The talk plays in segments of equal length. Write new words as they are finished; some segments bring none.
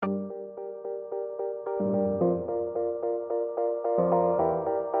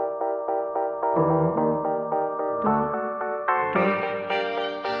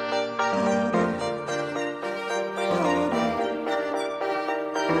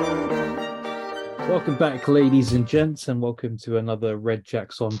Welcome back, ladies and gents, and welcome to another Red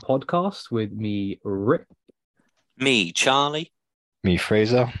Jacks on podcast with me, Rick. Me, Charlie. Me,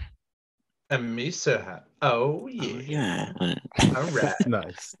 Frazer. And me, Serhan. Oh, yeah. Yeah. All right.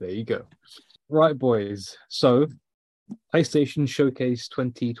 Nice, there you go. Right, boys. So, PlayStation Showcase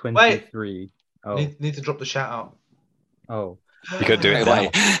 2023. Oh, Need to drop the shout out. oh. You could do it now.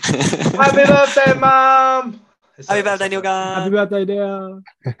 Happy birthday, Mom! Happy birthday, Neil Happy Gunn. birthday, dear.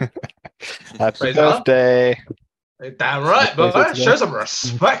 Happy Frazer? birthday. Damn right, Frazer but today. show some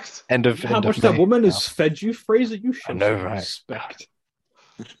respect. End of How end much of that day woman now. has fed you, Fraser? You should know, show right? respect.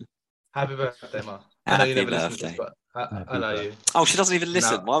 Happy birthday, Ma. I know you Happy never listen to birthday. this, but I Happy know birthday. you. Oh, she doesn't even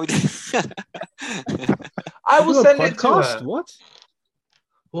listen. No. Why would I will Do a send it to podcast? her. What?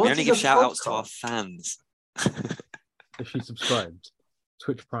 What we only is give a shout outs to our podcast? fans. Is she subscribed?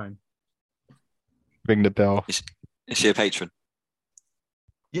 Twitch Prime. Ring the bell. Is she a patron?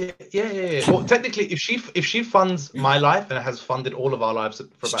 Yeah. Well, technically, if she funds my life and has funded all of our lives for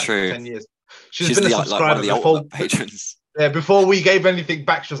It's about true. 10 years, she's been a like one subscriber of the before. ultimate patrons. Yeah, before we gave anything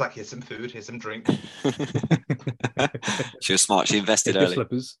back, she was like, "Here's some food, here's some drink." She was smart. She invested Take your early.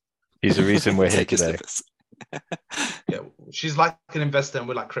 slippers. He's the reason we're here Take your today. slippers. Yeah, she's like an investor, and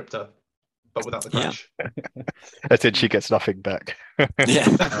we're like crypto, but without the Yeah. crash. That's it. She gets nothing back. Yeah.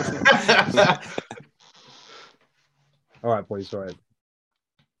 All right, boys. All right.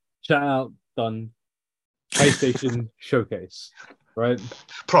 Shout out done. PlayStation Showcase. Right.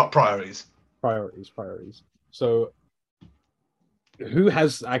 Priorities. Priorities. So, who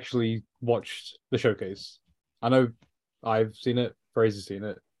has actually watched the showcase? I know I've seen it. Fraser's seen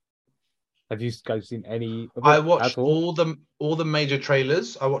it. Have you guys seen any of it I watched at all? all the major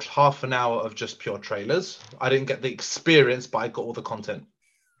trailers. I watched half an hour of just pure trailers. I didn't get the experience, but I got all the content.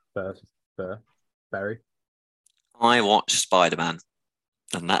 Fair. Barry. I watched Spider-Man,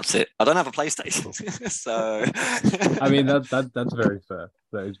 and that's it. I don't have a PlayStation, so I mean that's very fair.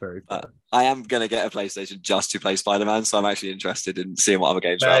 That is very fair. I am gonna get a PlayStation just to play Spider-Man. So I'm actually interested in seeing what other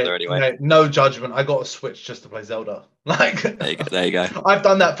games are out there anyway. Mate, no judgment. I got a Switch just to play Zelda. Like There you go. I've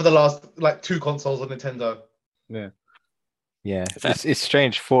done that for the last like 2 consoles on Nintendo. Yeah, Fair. it's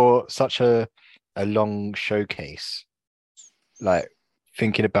strange for such a long showcase. Like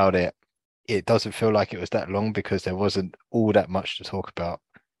thinking about it, it doesn't feel like it was that long because there wasn't all that much to talk about.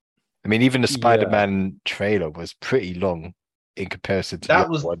 I mean, even the Yeah. Spider-Man trailer was pretty long in comparison to That the other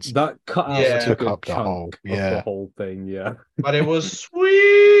was- ones. That cut out Yeah. a Took good up the chunk whole- of yeah. the whole thing. Yeah, But it was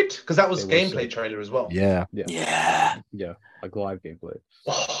sweet because that was It was gameplay sick. trailer as well. Yeah, Yeah. like live gameplay.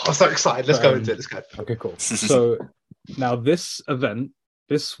 Oh, I'm so excited. Let's go into it. Let's go. Okay, cool. So now this event,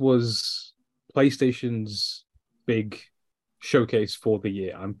 this was PlayStation's big showcase for the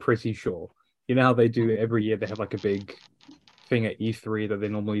year. I'm pretty sure. You know how they do it every year? They have like a big thing at E3 that they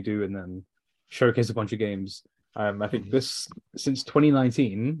normally do, and then showcase a bunch of games. I think this since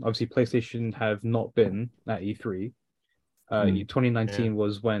 2019, obviously PlayStation have not been at E3. 2019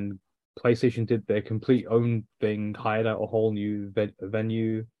 was when PlayStation did their complete own thing, hired out a whole new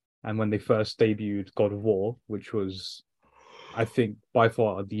venue, and when they first debuted God of War, which was, I think, by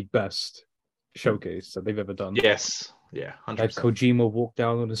far the best showcase that they've ever done. Yes. Yeah. Had 100%. Kojima walk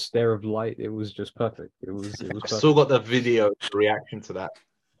down on a stair of light. It was just perfect. It was I perfect. still got the video reaction to that.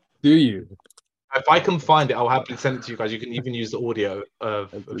 Do you? If I can find it, I'll happily send it to you guys. You can even use the audio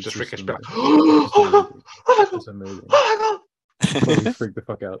of It's just just Rikesh. Be like, It's amazing. oh Totally freaked the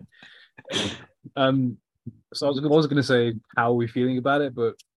fuck out. So I was going to say how are we feeling about it,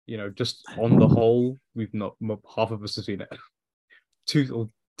 but just on the whole, we've not half of us have seen it. Two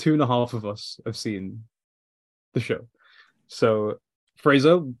and a half of us have seen the show. So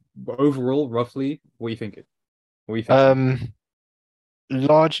Fraser, overall, roughly, what are you thinking? I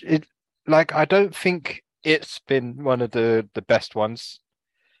don't think it's been one of the best ones.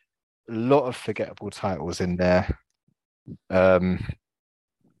 A lot of forgettable titles in there. Couple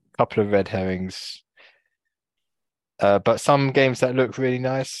of red herrings. But some games that look really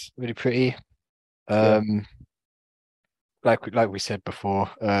nice, really pretty. Like we said before,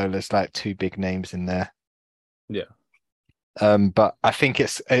 there's like 2 big names in there. Yeah. But I think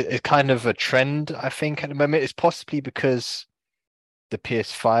it's kind of a trend, I think, at the moment. It's possibly because the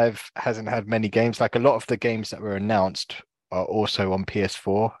PS5 hasn't had many games. Like a lot of the games that were announced are also on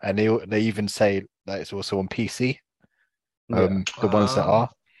PS4, and they even say that it's also on PC. The ones that are.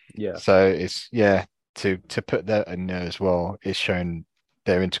 Yeah. So it's to put that in there as well is showing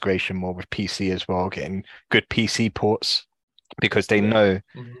their integration more with PC as well, getting good PC ports because they know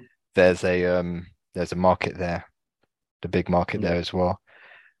there's a market there, the big market there as well.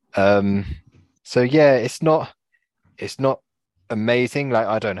 So yeah, it's not amazing. Like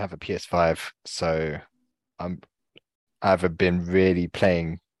I don't have a PS5, so I haven't been really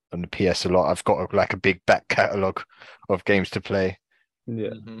playing on the PS a lot. I've got like a big back catalogue of games to play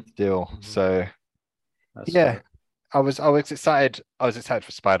Yeah, still. So that's yeah, fair. I was excited. I was excited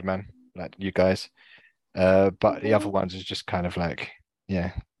for Spider-Man, like you guys. But the other ones is just kind of like,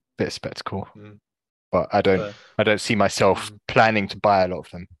 yeah, bit of spectacle. Mm. But Fair. I don't see myself planning to buy a lot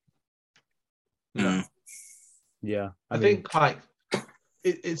of them. No. Mm. Yeah, I mean, think like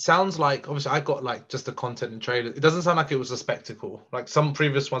it sounds like obviously I got like just the content and trailer. It doesn't sound like it was a spectacle. Like some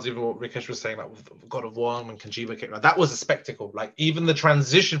previous ones, even what Rikesh was saying, like with God of War and Kojima came, like that was a spectacle. Like even the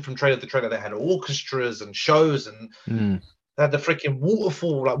transition from trailer to trailer, they had orchestras and shows and they had the freaking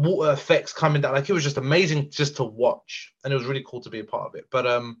waterfall, like water effects coming down. Like it was just amazing just to watch. And it was really cool to be a part of it. But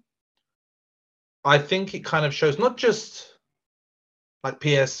I think it kind of shows not just like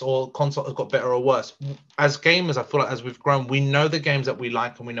PS or console has got better or worse. As gamers, I feel like as we've grown, we know the games that we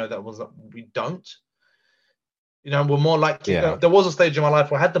like and we know that ones that we don't. You know, we're more likely. Yeah. There was a stage in my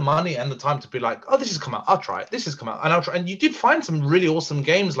life where I had the money and the time to be like, "Oh, this has come out. I'll try it. This has come out, and I'll try." And you did find some really awesome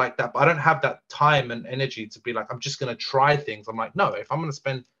games like that, but I don't have that time and energy to be like, "I'm just going to try things." I'm like, no, if I'm going to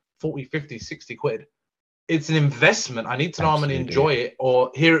spend 40, 50, 60 quid, it's an investment. I need to know I'm going to Absolutely. enjoy it or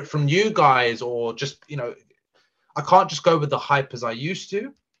hear it from you guys or just, I can't just go with the hype as I used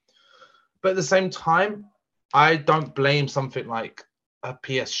to. But at the same time, I don't blame something like a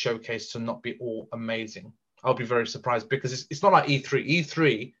PS showcase to not be all amazing. I'll be very surprised because it's not like E3.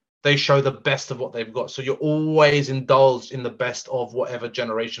 E3, they show the best of what they've got. So you're always indulged in the best of whatever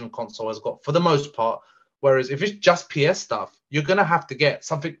generation console has got for the most part. Whereas if it's just PS stuff, you're going to have to get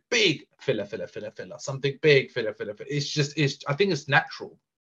something big, filler, something big, filler. I think it's natural.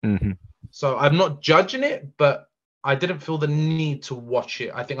 Mm-hmm. So I'm not judging it, but I didn't feel the need to watch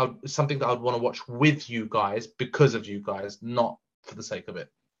it. I think it's something that I'd want to watch with you guys because of you guys, not for the sake of it.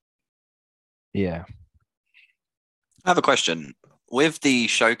 Yeah. I have a question. With the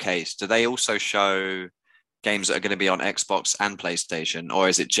showcase, do they also show games that are going to be on Xbox and PlayStation, or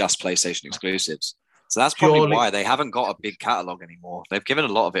is it just PlayStation exclusives? So that's probably why they haven't got a big catalog anymore. They've given a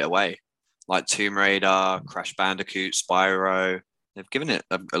lot of it away, like Tomb Raider, Crash Bandicoot, Spyro. They've given it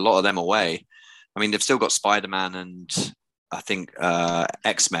a lot of them away. I mean, they've still got Spider-Man and I think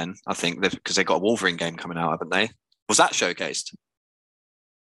X-Men, because they've got a Wolverine game coming out, haven't they? Was that showcased?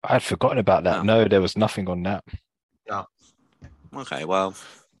 I'd forgotten about that. Oh. No, there was nothing on that. Yeah. Okay, well.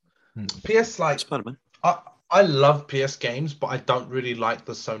 PS, like, Spider-Man. I love PS games, but I don't really like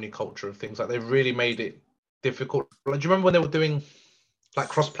the Sony culture of things. Like, they've really made it difficult. Like, do you remember when they were doing like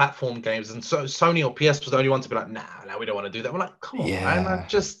cross-platform games and so Sony or PS was the only one to be like, nah, we don't want to do that. We're like, come on, man. Like,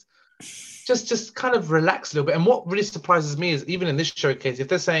 just kind of relax a little bit. And what really surprises me is even in this showcase, if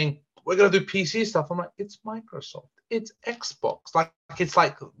they're saying we're gonna do PC stuff, I'm like, it's Microsoft, it's Xbox, like it's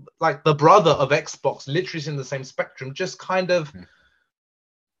like the brother of Xbox, literally in the same spectrum. Just kind of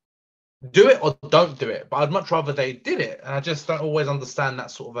do it or don't do it. But I'd much rather they did it, and I just don't always understand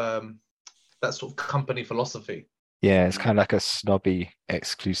that sort of company philosophy. Yeah, it's kind of like a snobby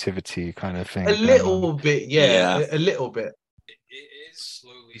exclusivity kind of thing. A little bit, yeah. A little bit. It is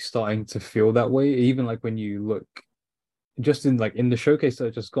slowly starting to feel that way. Even like when you look, just in the showcase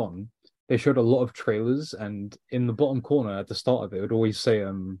that just gone, they showed a lot of trailers, and in the bottom corner at the start of it would always say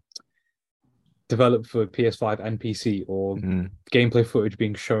developed for PS5 and PC, or gameplay footage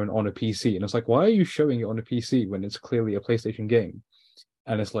being shown on a PC. And it's like, why are you showing it on a PC when it's clearly a PlayStation game?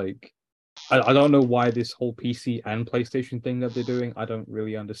 And it's like, I don't know why this whole PC and PlayStation thing that they're doing. I don't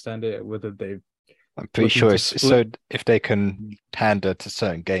really understand it. Whether I'm pretty sure so if they can pander to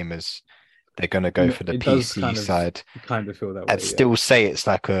certain gamers, they're going to go for the PC side. Kind of feel that way. I'd still say it's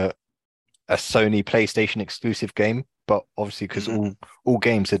like a Sony PlayStation exclusive game, but obviously because all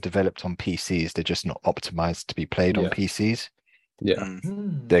games are developed on PCs, they're just not optimized to be played on PCs. Yeah,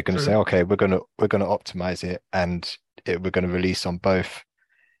 they're going to say, okay, we're going to optimize it, and we're going to release on both.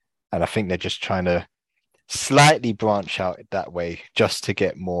 And I think they're just trying to slightly branch out that way just to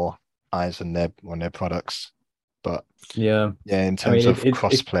get more eyes on their products. But in terms of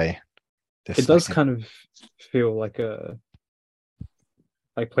crossplay, it does kind of feel like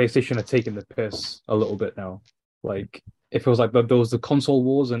PlayStation are taking the piss a little bit now. Like it feels like there was the console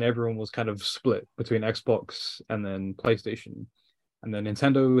wars and everyone was kind of split between Xbox and then PlayStation. And then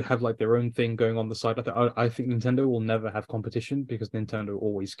Nintendo have like their own thing going on the side. I think Nintendo will never have competition because Nintendo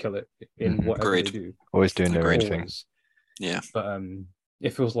always kill it in whatever they do. Always doing their own thing. Yeah. But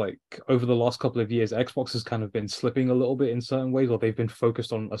it feels like over the last couple of years, Xbox has kind of been slipping a little bit in certain ways, or they've been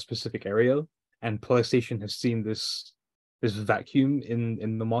focused on a specific area, and PlayStation has seen this vacuum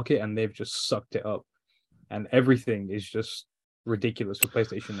in the market, and they've just sucked it up, and everything is just ridiculous for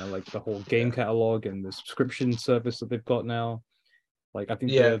PlayStation now. Like the whole game catalog and the subscription service that they've got now. Like I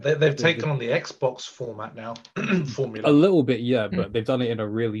think they've taken on the Xbox format now, formula. A little bit, yeah, but they've done it in a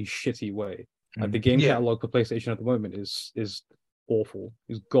really shitty way. Like the game catalog for PlayStation at the moment is awful.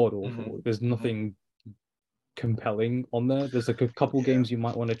 Is god awful. There's nothing compelling on there. There's like a couple games you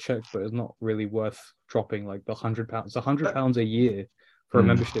might want to check, but it's not really worth dropping like the £100. It's £100 a year for a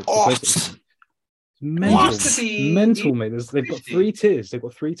membership. Mental, mate. They've got 3 tiers. They've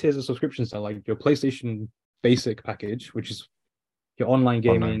got 3 tiers of subscriptions now. Like your PlayStation Basic package, which is your online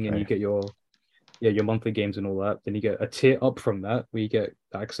gaming, and you get your monthly games and all that. Then you get a tier up from that where you get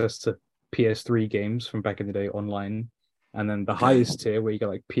access to PS3 games from back in the day online, and then the highest tier where you get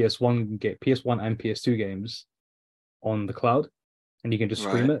like PS1 and PS2 games on the cloud, and you can just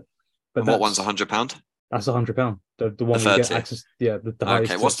stream it. But what one's £100? That's £100. The one where you get access. Yeah, the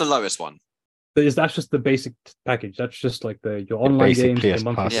highest. Okay, what's the lowest one? That's just the basic package. That's just like your online games, your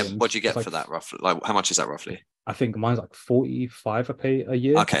monthly games. What do you get for that roughly? Like, how much is that roughly? I think mine's like 45 I pay a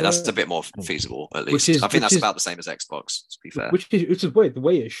year. Okay, that's a bit more feasible at least. I think that's about the same as Xbox, to be fair. Which is the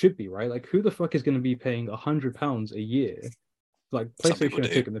way it should be, right? Like, who the fuck is going to be paying £100 a year? Like, PlayStation are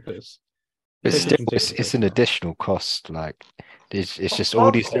taking the piss. It's an additional cost. Like, it's just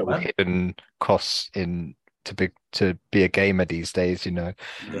all these little hidden costs to be a gamer these days. You know.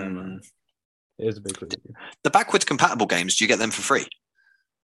 Yeah, man. It is a big thing. The backwards compatible games, do you get them for free,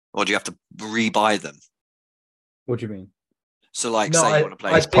 or do you have to re-buy them? What do you mean? So, like, say you want to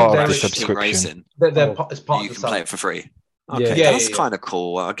play as part of the subscription. Racing, you can play it for free. Okay, that's kind of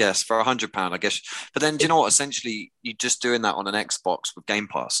cool, I guess, for £100, I guess. But then, do you know what? Essentially, you're just doing that on an Xbox with Game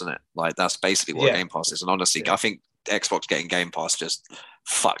Pass, isn't it? Like, that's basically what Game Pass is. And honestly, I think Xbox getting Game Pass just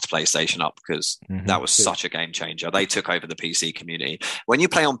fucked PlayStation up because that was such a game changer. They took over the PC community. When you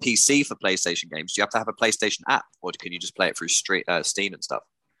play on PC for PlayStation games, do you have to have a PlayStation app, or can you just play it through Steam and stuff?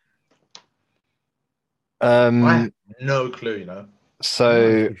 I have no clue, you know.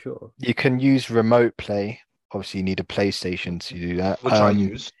 So you can use remote play. Obviously, you need a PlayStation to do that. Which I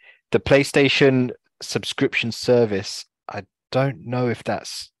use. The PlayStation subscription service, I don't know if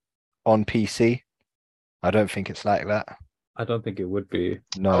that's on PC. I don't think it's like that. I don't think it would be.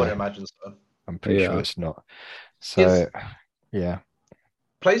 No, I would imagine so. I'm pretty sure it's not. So,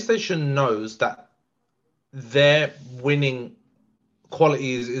 PlayStation knows that their winning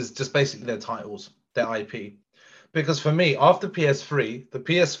quality is just basically their titles, their IP. Because for me, after PS3, the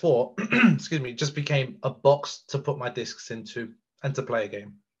PS4, excuse me, just became a box to put my discs into and to play a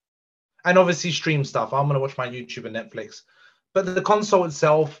game. And obviously stream stuff. I'm going to watch my YouTube and Netflix. But the console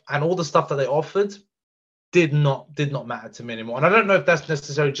itself and all the stuff that they offered did not matter to me anymore. And I don't know if that's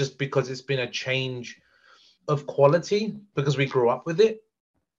necessarily just because it's been a change of quality because we grew up with it,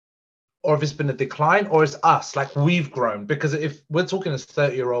 or if it's been a decline, or it's us, like we've grown. Because if we're talking as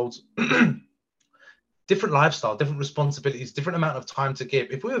 30-year-olds, different lifestyle, different responsibilities, different amount of time to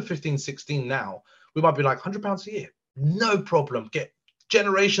give. If we were 15, 16 now, we might be like £100 a year. No problem. Get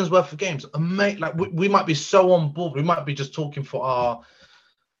generations worth of games. Like we might be so on board. We might be just talking for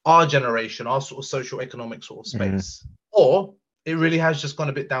our generation, our sort of social economic sort of space. Or it really has just gone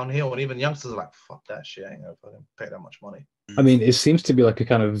a bit downhill, and even youngsters are like, fuck that shit, I ain't gonna fucking pay that much money. I mean, it seems to be like a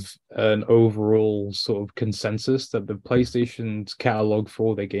kind of an overall sort of consensus that the PlayStation's catalog for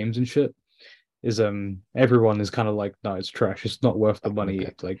all their games and shit is everyone is kind of like, no, it's trash, it's not worth the money.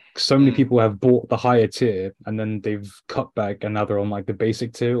 Like, so many people have bought the higher tier and then they've cut back and now they're on like the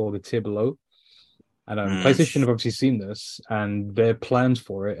basic tier or the tier below. And PlayStation have obviously seen this, and their plans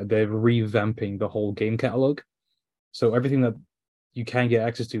for it, they're revamping the whole game catalog. So everything that you can get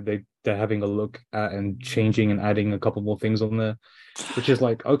access to, they're having a look at and changing and adding a couple more things on there, which is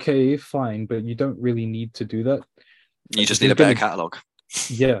like, okay, fine, but you don't really need to do that. You just need a better catalog.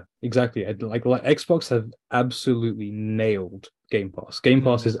 Yeah, exactly. Like Xbox have absolutely nailed Game Pass. Game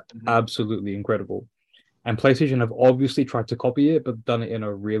Pass is absolutely incredible. And PlayStation have obviously tried to copy it, but done it in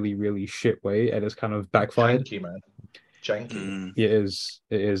a really, really shit way, and it's kind of backfired. Janky, man. Janky. It is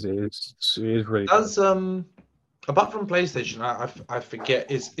really. Does apart from PlayStation, I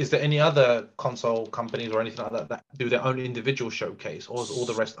forget. Is there any other console companies or anything like that do their own individual showcase, or is all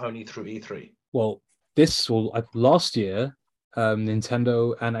the rest only through E3? Well, last year,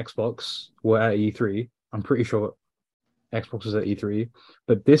 Nintendo and Xbox were at E3. I'm pretty sure Xbox was at E3,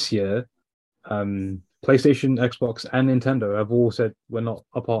 but this year, PlayStation, Xbox, and Nintendo have all said we're not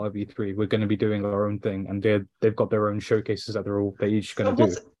a part of E3. We're going to be doing our own thing, and they've got their own showcases that they're each going to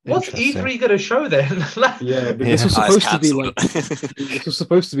do. What's E3 going to show then? Yeah, this was supposed to be like this was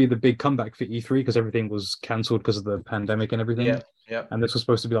supposed to be the big comeback for E3 because everything was cancelled because of the pandemic and everything. Yeah. And this was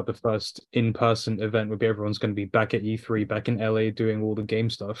supposed to be like the first in-person event where everyone's going to be back at E3, back in LA, doing all the game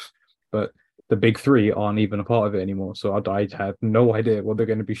stuff. But the big three aren't even a part of it anymore. So I had no idea what they're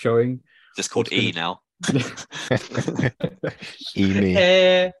going to be showing. Just called E now. Me.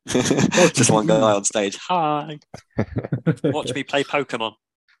 Just one guy on stage. Hi. Watch me play Pokemon.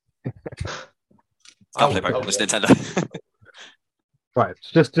 Can't play Pokemon. It's Nintendo. Right.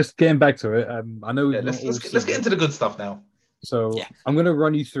 Just getting back to it. I know. Let's get into the good stuff now. So I'm going to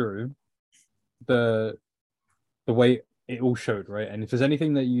run you through the way it all showed, right? And if there's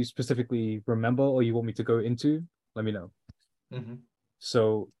anything that you specifically remember or you want me to go into, let me know. Mm-hmm.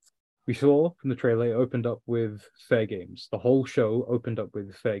 So we saw from the trailer, it opened up with Fair Games. The whole show opened up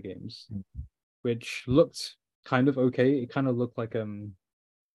with Fair Games, which looked kind of okay. It kind of looked like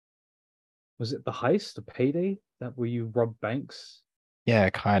was it the heist, the payday, that where you rob banks? Yeah,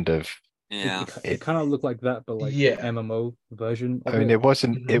 kind of. Yeah, it kind of looked like that, but like the MMO version. I mean, it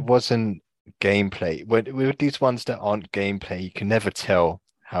wasn't gameplay. With these ones that aren't gameplay, you can never tell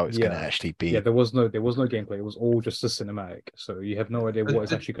how it's going to actually be. Yeah, there was no gameplay. It was all just a cinematic, so you have no idea what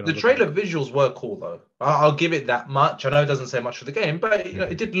it's actually going to. The trailer visuals were cool though. I'll give it that much. I know it doesn't say much for the game, but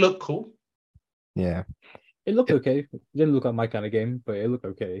it did look cool. Yeah, it looked okay. It didn't look like my kind of game, but it looked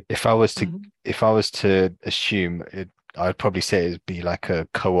okay. If I was to assume it, I'd probably say it'd be like a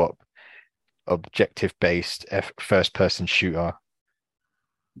co-op, objective-based first-person shooter.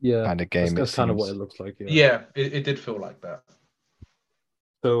 Yeah, kind of game. That's kind of what it looks like. Yeah, it did feel like that.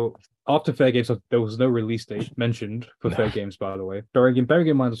 So after Fair Games, there was no release date mentioned for Fair Games, by the way. Bearing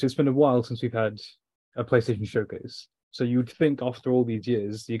in mind, it's been a while since we've had a PlayStation showcase. So you'd think after all these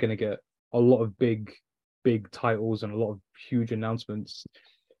years, you're going to get a lot of big titles and a lot of huge announcements,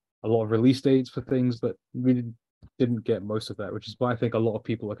 a lot of release dates for things, but we didn't get most of that, which is why I think a lot of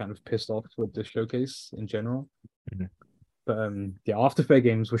people are kind of pissed off with this showcase in general. Mm-hmm. But after Fair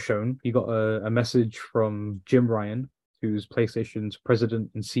Games was shown, he got a message from Jim Ryan, who's PlayStation's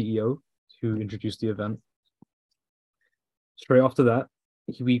president and CEO, who introduced the event. Straight after that,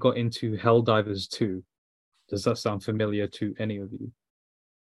 we got into Helldivers 2. Does that sound familiar to any of you?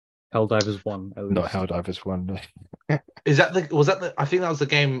 Helldivers 1, at least. Not Helldivers 1. No. I think that was the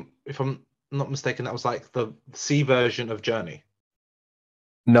game, if I'm not mistaken, that was like the C version of Journey.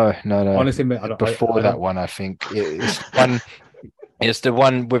 No. Honestly, before that one, I think it's the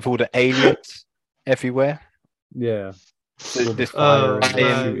one with all the aliens everywhere. Yeah. This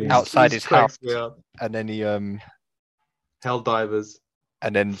outside his house, and then he Helldivers,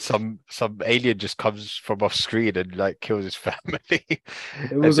 and then some alien just comes from off screen and like kills his family.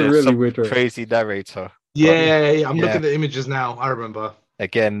 It was a really weird, crazy narrator. Yeah. I'm looking at the images now. I remember.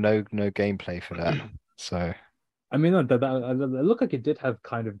 Again, no gameplay for that. So. I mean, it looked like it did have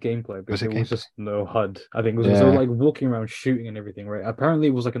kind of gameplay, but it was just no HUD. I think it was like walking around shooting and everything, right? Apparently,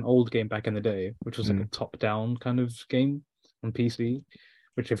 it was like an old game back in the day, which was like a top-down kind of game on PC,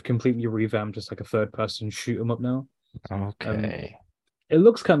 which have completely revamped, just like a third-person shoot 'em up now. Okay. It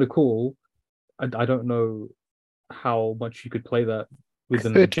looks kind of cool. I don't know how much you could play that with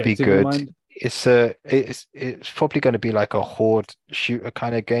an objective in mind. It's probably going to be like a horde shooter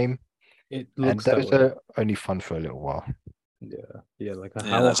kind of game. It looks and those are only fun for a little while. Yeah. Like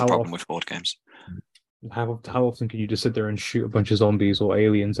that's a problem with board games. How often can you just sit there and shoot a bunch of zombies or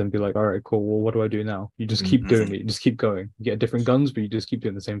aliens and be like, all right, cool. Well, what do I do now? You just keep doing it. You just keep going. You get different guns, but you just keep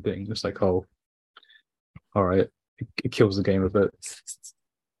doing the same thing. It's like, oh, all right. It kills the game a bit.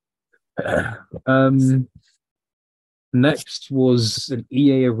 Next was an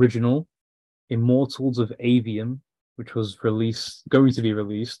EA original, Immortals of Avium, which was going to be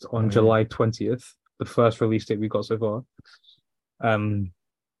released on July 20th, the first release date we got so far.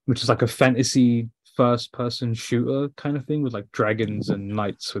 Which is like a fantasy first-person shooter kind of thing with like dragons and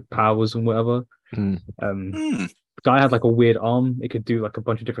knights with powers and whatever. The guy had like a weird arm. It could do like a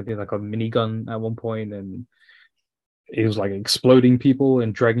bunch of different things, like a minigun at one point, and it was like exploding people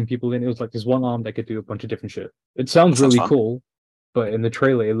and dragging people in. It was like this one arm that could do a bunch of different shit. It sounds really cool. But in the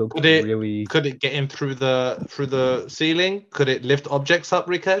trailer, it looked really. Could it get in through the ceiling? Could it lift objects up,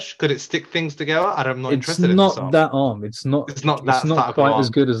 Rikesh? Could it stick things together? I'm not interested in this. It's not that arm. It's not quite as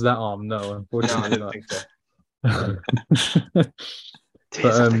good as that arm. No, unfortunately not.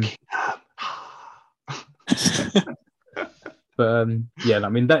 I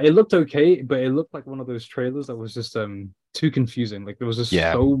mean that it looked okay, but it looked like one of those trailers that was just too confusing. Like there was just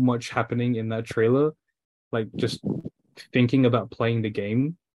so much happening in that trailer like just thinking about playing the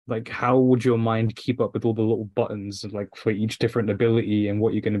game, like how would your mind keep up with all the little buttons like for each different ability and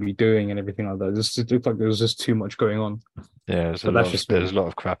what you're going to be doing and everything like that? It looked like there was just too much going on. Yeah, there's a lot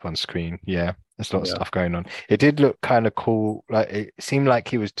of crap on screen. Yeah, there's a lot of stuff going on. It did look kind of cool. Like it seemed like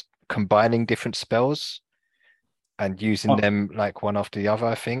he was combining different spells and using them like one after the other.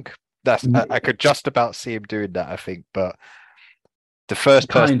 I think I could just about see him doing that. I think, but the first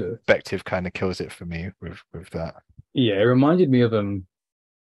person perspective kind of kills it for me with that. Yeah, it reminded me of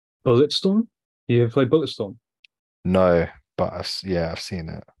Bulletstorm. You ever play Bulletstorm? No, but I've seen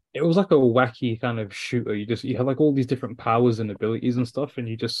it. It was like a wacky kind of shooter. You have like all these different powers and abilities and stuff, and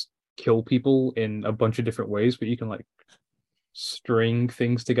you just kill people in a bunch of different ways, but you can like string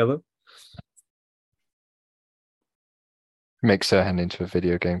things together. Make Serhan into a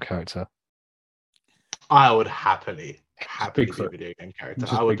video game character. I would happily be a video game character.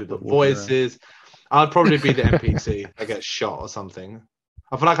 I would do the voices. I'd probably be the NPC. I get shot or something.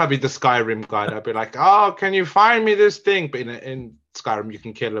 I feel like I'd be the Skyrim guy. I'd be like, "Oh, can you find me this thing?" But in Skyrim, you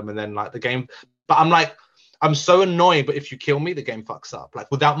can kill them, and then like the game. But I'm so annoying. But if you kill me, the game fucks up.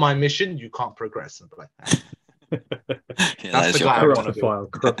 Like without my mission, you can't progress. And like, that's the guy I want to be.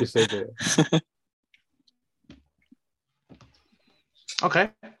 Corrupt your save data. Okay,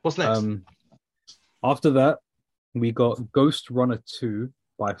 what's next? After that, we got Ghost Runner 2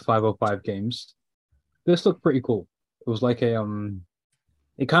 by 505 Games. This looked pretty cool. It was like it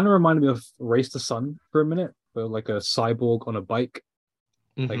kind of reminded me of Race to Sun for a minute, but like a cyborg on a bike,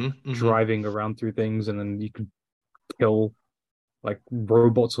 driving around through things, and then you could kill like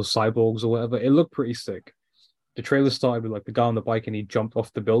robots or cyborgs or whatever. It looked pretty sick. The trailer started with like the guy on the bike and he jumped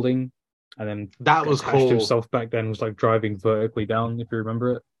off the building, and then that was cool. Himself back then was like driving vertically down, if you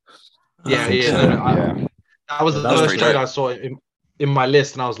remember it. Yeah. That was the first trailer I saw in my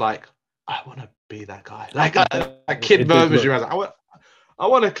list, and I was like, I want to be that guy. Like a kid moment. I was like, I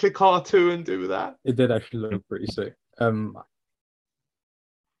want to click R2 and do that. It did actually look pretty sick.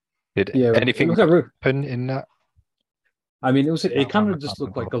 Did anything happen in that? I mean, it kind of just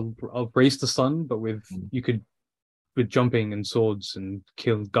looked like a Race to Sun, but with jumping and swords and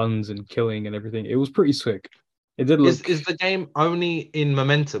guns and killing and everything. It was pretty sick. It did look. Is the game only in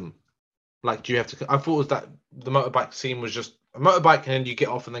momentum? Like, do you have to? I thought it was that the motorbike scene was just a motorbike, and then you get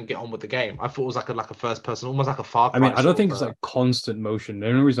off and then get on with the game. I thought it was like a first person, almost like a Far Cry. I mean, I don't think it's like constant motion. The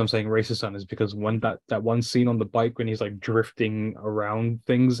only reason I'm saying Race to Sun is because when that one scene on the bike when he's like drifting around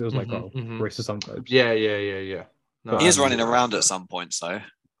things, it was like Race to Sun vibes. Yeah. No, he is running around at some points, though.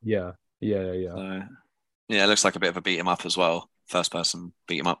 Yeah. So, it looks like a bit of a beat 'em up as well. First person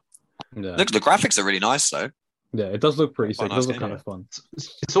beat 'em up. Yeah. Look, the graphics are really nice, though. Yeah, it does look pretty sick. It does look kind of fun.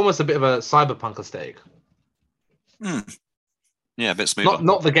 It's almost a bit of a cyberpunk aesthetic. Yeah, a bit smoother.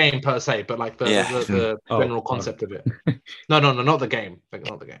 Not the game per se, but like the general concept of it. No, not the game.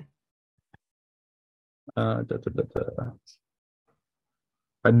 Not the game.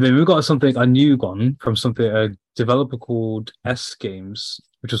 And then we got a new one from a developer called S Games,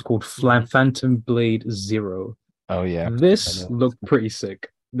 which was called Phantom Blade Zero. Oh yeah, this looked pretty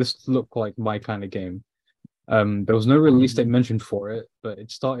sick. This looked like my kind of game. There was no release date mentioned for it, but it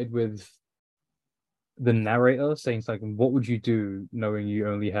started with the narrator saying like, "What would you do knowing you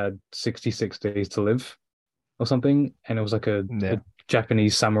only had 66 days to live?" or something, and it was like a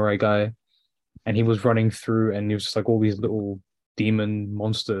Japanese samurai guy, and he was running through, and he was just like all these little demon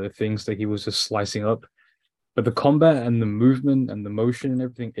monster things that he was just slicing up. But the combat and the movement and the motion and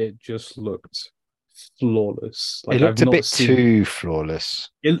everything, it just looked flawless. Like, it looked a bit too flawless.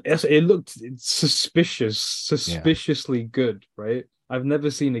 It looked suspiciously good, right? I've never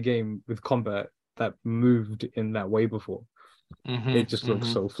seen a game with combat that moved in that way before. It just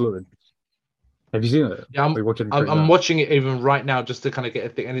looks so fluid. Have you seen it? Yeah, I'm watching it even right now just to kind of get a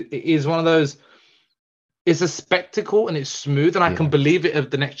thing. And it is one of those. It's a spectacle and it's smooth, and I can believe it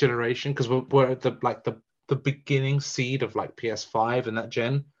of the next generation because we're at the beginning seed of like PS5 and that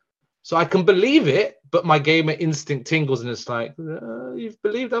gen. So I can believe it, but my gamer instinct tingles and it's like, you've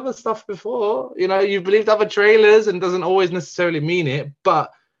believed other stuff before. You've believed other trailers and doesn't always necessarily mean it.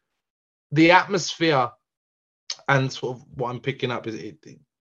 But the atmosphere and sort of what I'm picking up is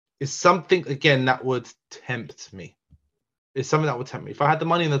something, again, that would tempt me. It's something that would tempt me. If I had the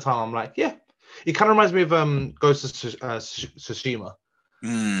money and the time, I'm like, yeah. It kind of reminds me of Ghost of Tsushima.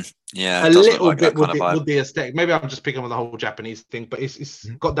 Yeah, a little bit would be aesthetic. Maybe I'm just picking on the whole Japanese thing, but it's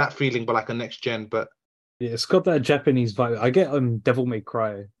got that feeling, but like a next gen. But yeah, it's got that Japanese vibe. I get Devil May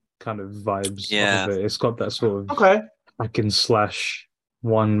Cry kind of vibes. Yeah, it's got that sort of hack and slash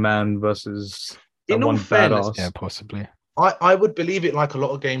one man versus one badass. Yeah, possibly. I would believe it like a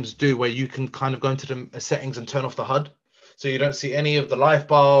lot of games do, where you can kind of go into the settings and turn off the HUD. So you don't see any of the life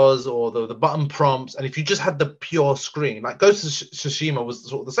bars or the button prompts. And if you just had the pure screen, like Ghost of Tsushima was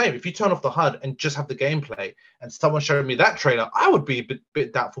sort of the same. If you turn off the HUD and just have the gameplay, and someone showed me that trailer, I would be a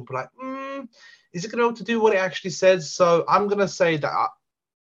bit doubtful, but like, is it going to be able to do what it actually says? So I'm going to say that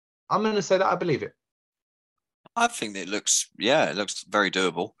I believe it. I think it looks very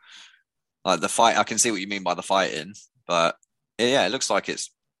doable. Like the fight, I can see what you mean by the fighting, but yeah, it looks like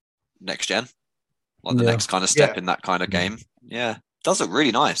it's next gen. Like the next kind of step in that kind of game. Yeah. Does look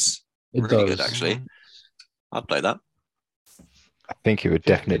really nice. Really good, actually. I'd play that. I think it would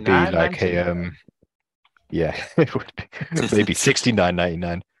definitely be like a it would be maybe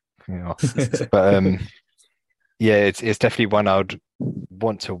 $69.99. You know. But yeah, it's definitely one I would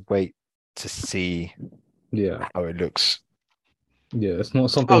want to wait to see how it looks. Yeah, it's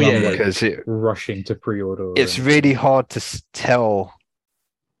not something because rushing to pre-order. It's really hard to tell.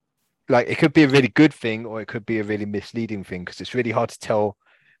 Like, it could be a really good thing or it could be a really misleading thing, because it's really hard to tell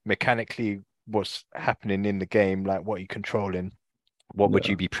mechanically what's happening in the game, like what you're controlling, what would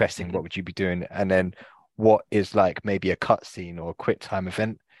you be pressing, what would you be doing, and then what is like maybe a cutscene or a quick time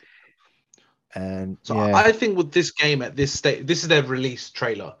event. And so I think with this game at this stage, this is their release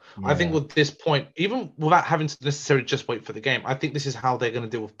trailer. I think with this point, even without having to necessarily just wait for the game, I think this is how they're going to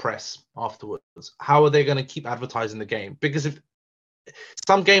deal with press afterwards. How are they going to keep advertising the game? Because if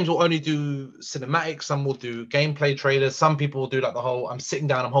some games will only do cinematics, some will do gameplay trailers, some people will do like the whole I'm sitting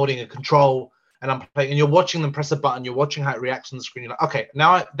down, I'm holding a control and I'm playing, and you're watching them press a button, you're watching how it reacts on the screen. You're like, okay,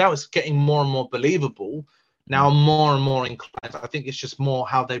 now it's getting more and more believable. Now I'm more and more inclined. I think it's just more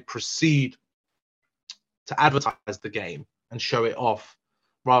how they proceed to advertise the game and show it off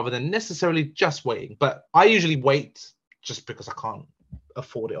rather than necessarily just waiting. But I usually wait just because I can't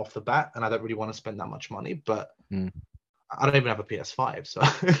afford it off the bat and I don't really want to spend that much money. But I don't even have a PS5, so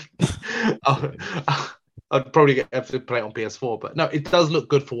I'd probably have to play it on PS4. But no, it does look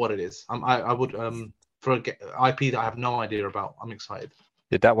good for what it is. I would for an IP that I have no idea about. I'm excited.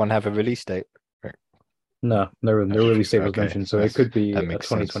 Did that one have a release date? No release date was mentioned, so it could be a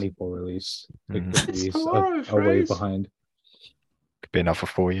 2024 release. It could be a way behind. Could be enough for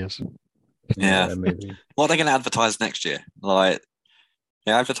 4 years. Yeah, maybe. What are they going to advertise next year? Like,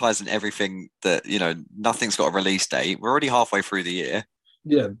 they're advertising everything that, nothing's got a release date. We're already halfway through the year.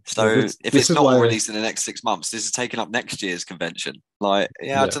 Yeah. So if it's not all released in the next 6 months, this is taking up next year's convention. Like,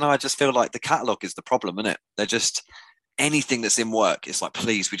 I don't know. I just feel like the catalog is the problem, isn't it? They're just anything that's in work. It's like,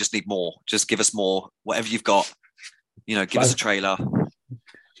 please, we just need more. Just give us more. Whatever you've got, give us a trailer.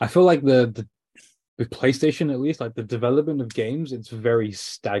 I feel like the PlayStation, at least, like the development of games, it's very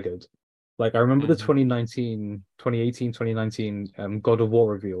staggered. Like, I remember the 2018, 2019 God of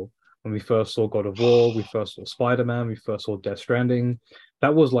War reveal. When we first saw God of War, we first saw Spider-Man, we first saw Death Stranding.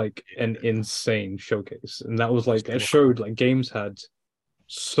 That was like an insane showcase. And that was like, it showed like games had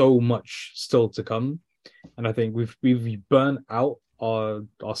so much still to come. And I think we've burnt out our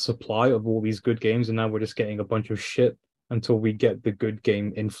supply of all these good games, and now we're just getting a bunch of shit until we get the good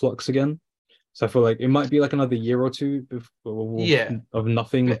game influx again. So I feel like it might be like another year or two of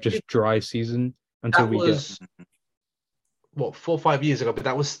nothing, of just dry season until we get 4 or 5 years ago, but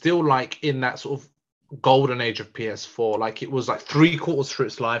that was still like in that sort of golden age of PS4. Like, it was like 3/4 through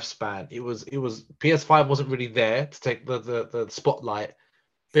its lifespan. It was PS5 wasn't really there to take the spotlight.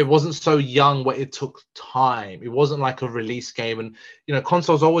 But it wasn't so young where it took time. It wasn't like a release game. And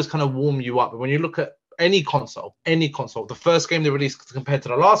consoles always kind of warm you up. But when you look at any console, the first game they released compared to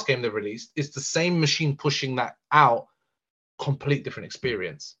the last game they released, it's the same machine pushing that out, complete different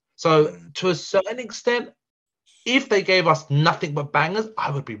experience. So to a certain extent, if they gave us nothing but bangers,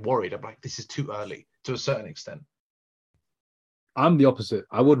 I would be worried. I'm like, this is too early to a certain extent. I'm the opposite.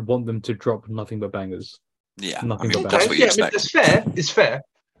 I would want them to drop nothing but bangers. Yeah, nothing but bangers. That's what you expect. It's fair. It's fair.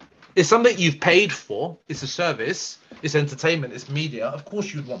 It's something you've paid for. It's a service. It's entertainment. It's media. Of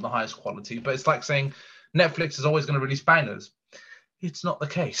course, you'd want the highest quality, but it's like saying Netflix is always going to release bangers. It's not the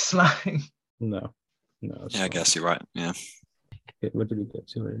case. Like, no. Yeah, I guess you're right. Yeah. What did we get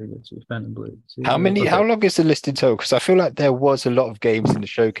to? Phantom Blade. How long is the list in total? Because I feel like there was a lot of games in the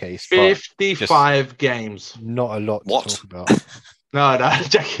showcase. 55 games. Not a lot to talk about. No,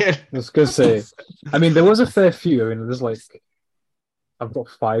 Jackie. I was going to say, I mean, there was a fair few. I mean, there's like, I've got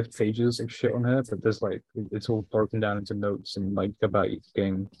 5 pages of shit on here, but there's like, it's all broken down into notes and like about each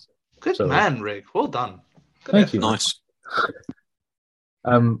game. Good man, Rick. Well done. Good Thank you. Nice.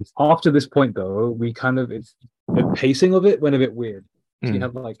 After this point, though, we kind of the pacing of it went a bit weird. So you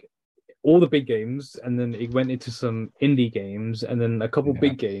have like all the big games, and then it went into some indie games, and then a couple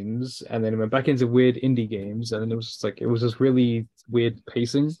big games, and then it went back into weird indie games, and then it was just like it was just really weird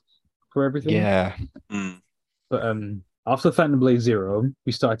pacing for everything. Yeah. But after Phantom Blade Zero,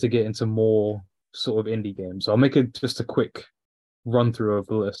 we started to get into more sort of indie games. So I'll make it just a quick run through of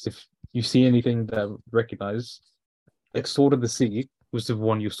the list. If you see anything that I recognize, like Sword of the Sea was the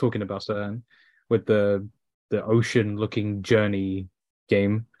one you was talking about, Serhan, with the ocean looking journey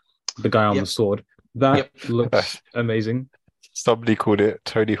game, the guy on the sword. That looks amazing. Somebody called it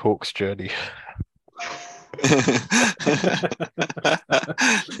Tony Hawk's Journey.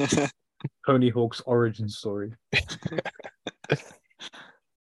 Tony Hawk's origin story.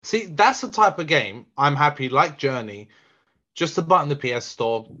 See, that's the type of game I'm happy, like Journey, just to button the PS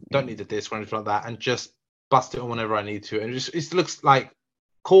Store, don't need the disc or anything like that, and just bust it on whenever I need to. And it looks like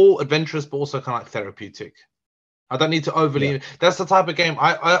cool, adventurous, but also kind of like therapeutic. I don't need to overly. Yeah. That's the type of game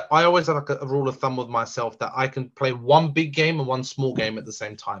I always have like a rule of thumb with myself that I can play one big game and one small game at the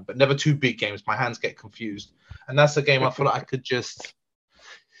same time, but never two big games. My hands get confused, and that's a game I feel like I could just.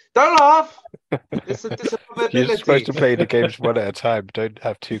 Don't laugh. It's a You're supposed to play the games one at a time. Don't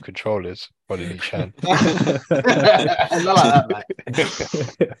have two controllers, one in each hand. Not like that,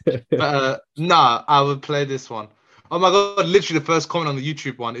 mate. But no, I would play this one. Oh my god! Literally, the first comment on the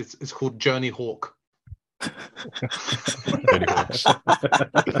YouTube one is called Journey Hawk. Journey Hawks.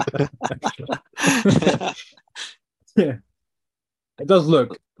 Yeah, it does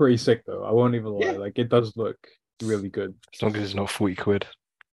look pretty sick though. I won't even lie. Like it does look really good. As long as it's not 40 quid.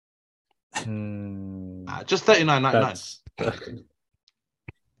 Just $39.99.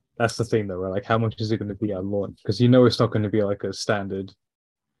 That's the thing though, right? Like how much is it going to be at launch? Because you know it's not going to be like a standard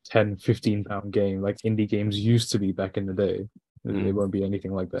 10-15 pound game like indie games used to be back in the day. It won't be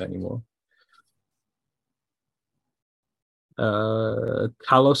anything like that anymore.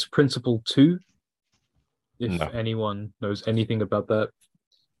 Talos Principle 2, if anyone knows anything about that.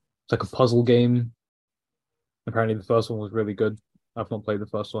 It's like a puzzle game. Apparently the first one was really good. I've not played the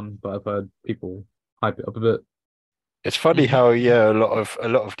first one, but I've heard people hype it up a bit. It's funny how a lot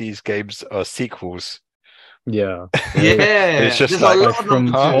of these games are sequels. Yeah. It's just like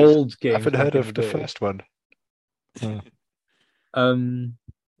from old games. I haven't heard of the first one. Another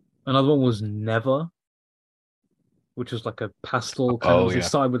one was Never, which was like a pastel kind of. It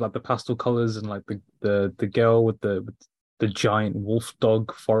started with like the pastel colors and like the girl with the giant wolf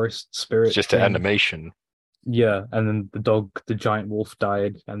dog forest spirit. It's just an animation. Yeah, and then the giant wolf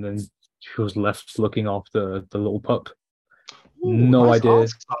died, and then she was left looking after the little pup. No idea. Art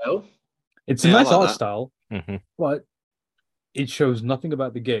style. It's a nice art style, but it shows nothing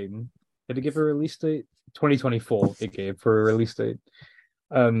about the game. Did it give a release date? 2024. It gave for a release date.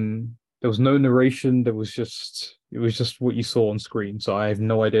 There was no narration. It was just what you saw on screen. So I have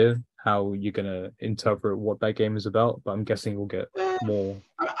no idea how you're gonna interpret what that game is about. But I'm guessing we'll get more.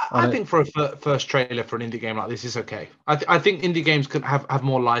 I think for a first trailer for an indie game like this is okay. I think indie games could have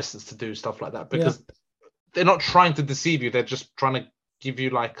more license to do stuff like that because they're not trying to deceive you. They're just trying to give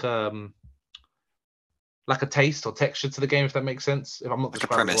you like a taste or texture to the game, if that makes sense. If I'm not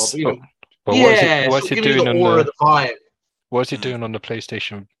describing it well, but what's it doing on the vibe? What's it doing on the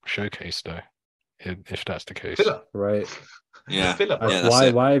PlayStation Showcase though? If that's the case, filler. Right? Yeah.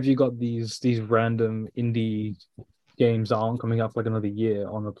 Why have you got these random indie games that aren't coming up for like another year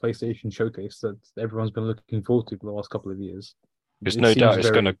on the PlayStation Showcase that everyone's been looking forward to for the last couple of years? There's no doubt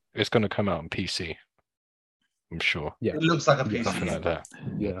it's gonna come out on PC. I'm sure. Yeah, it looks like a PC. Something like that.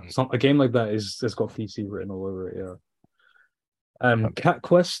 Yeah, a game like that has got PC written all over it. Yeah. Cat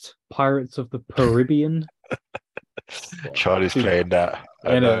Quest: Pirates of the Caribbean. Charlie's playing that.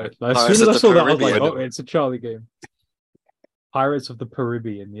 I know. As soon as I saw that, I was like, "Oh, it's a Charlie game." Pirates of the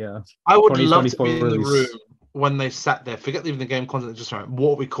Caribbean. Yeah. I would love to be in the room when they sat there. Forget even the game content. Just like,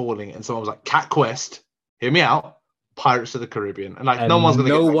 what are we calling it? And someone was like, "Cat Quest." Hear me out. Pirates of the Caribbean, and like no one's gonna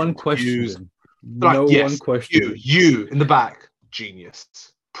get one question. No one question. You in the back, genius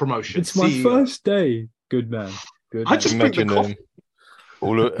promotion. It's my first day. Good man. Good. I just imagine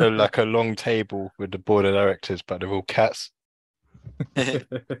all like a long table with the board of directors, but they're all cats.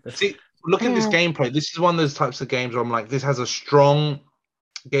 See, look at this gameplay. This is one of those types of games where I'm like, this has a strong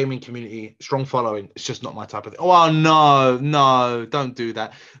gaming community, strong following. It's just not my type of thing. Oh no, don't do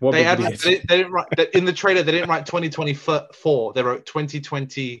that. They didn't write in the trailer. They didn't write 2024. They wrote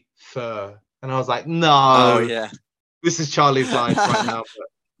 2024. And I was like, no, this is Charlie's life right now.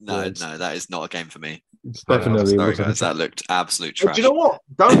 No, that is not a game for me. It's definitely. Sorry, guys, that looked absolute trash. But you know what?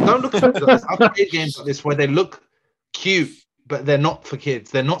 Don't look at this. I've played games like this where they look cute, but they're not for kids.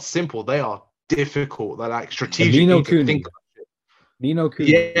 They're not simple. They are difficult. They're like strategic. Ni no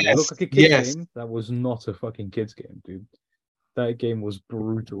Kuni. It looked like a kid's game. That was not a fucking kid's game, dude. That game was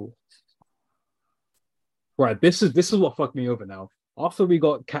brutal. Right, this is what fucked me over now. After we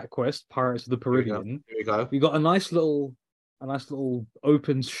got Cat Quest, Pirates of the Caribbean, Here we go. we got a nice little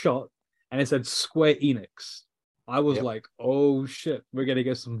open shot, and it said Square Enix. I was like, oh shit, we're gonna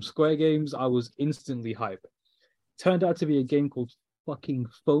get some Square games. I was instantly hyped. Turned out to be a game called fucking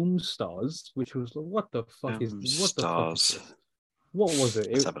Foam Stars, which was what the fuck is this? What the fuck is this? What was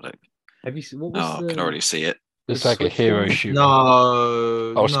it? Let's have a look. Have you seen what was I can already see it. It's like a hero shooter.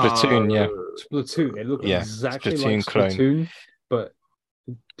 No. Oh, Splatoon, yeah. Splatoon. It looked exactly Splatoon like clone. Splatoon, but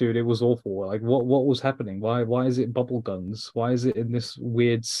dude, it was awful. Like, what was happening? Why is it bubble guns? Why is it in this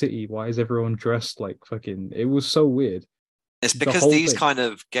weird city? Why is everyone dressed like fucking? It was so weird. It's because these kind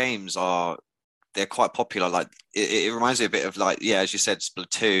of games they're quite popular. Like it reminds me a bit of like, as you said,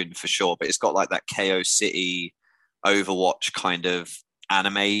 Splatoon for sure, but it's got like that KO City, Overwatch kind of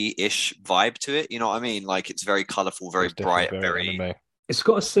anime-ish vibe to it. You know what I mean? Like it's very colorful, very bright, very anime. It's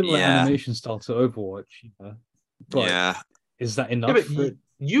got a similar animation style to Overwatch. But is that enough?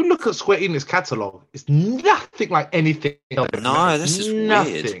 You look at Square Enix catalog; it's nothing like anything else. No, this is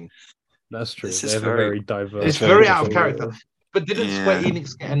nothing. Weird. That's true. This they is have a very diverse. It's very out of character. But didn't Square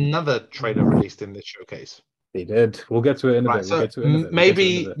Enix get another trailer released in this showcase? They did. We'll get to it in a bit. So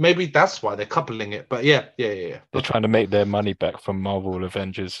maybe that's why they're coupling it. But yeah. They're trying to make their money back from Marvel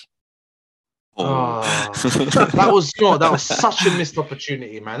Avengers. That was such a missed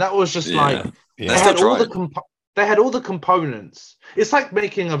opportunity, man. That was just they had all the components. It's like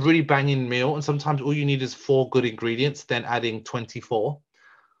making a really banging meal, and sometimes all you need is 4 good ingredients, then adding 24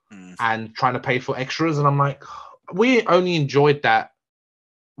 and trying to pay for extras. And I'm like, we only enjoyed that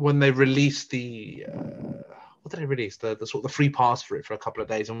when they released the what did they release? The sort of the free pass for it for a couple of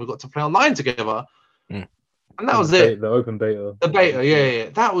days, and we got to play online together. And that was it. The open beta. The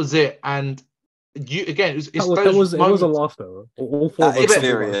beta, that was it. And you again, it was a laugh though. That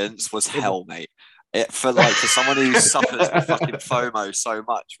experience was hell, mate. For someone who suffers with fucking FOMO so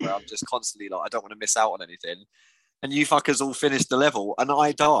much, where I'm just constantly like, I don't want to miss out on anything. And you fuckers all finished the level, and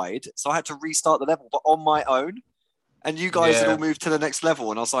I died, so I had to restart the level, but on my own. And you guys had all moved to the next level,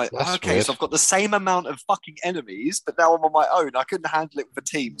 and I was like, that's weird. So I've got the same amount of fucking enemies, but now I'm on my own. I couldn't handle it with a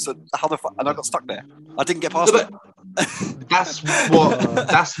team, so how the fuck? And I got stuck there. I didn't get past it.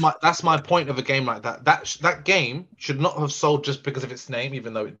 That's my point of a game like that. That game should not have sold just because of its name,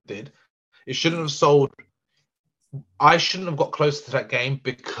 even though it did. It shouldn't have sold. I shouldn't have got close to that game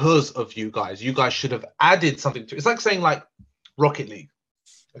because of you guys. You guys should have added something to it. It's like saying like Rocket League.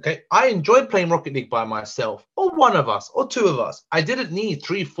 Okay, I enjoyed playing Rocket League by myself, or one of us, or two of us. I didn't need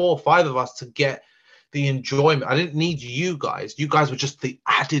 3, 4, 5 of us to get the enjoyment. I didn't need you guys. You guys were just the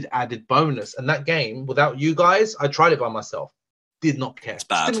added bonus. And that game, without you guys, I tried it by myself. Did not care. It's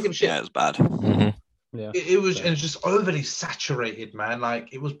bad. Didn't give a shit. Yeah, it was bad. Mm-hmm. Yeah, it was, and it's just overly saturated, man.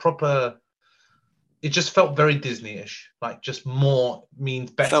 Like it was proper. It just felt very Disney-ish. Like just more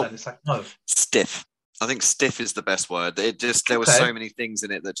means better. And it's like no, stiff. I think stiff is the best word. There were so many things in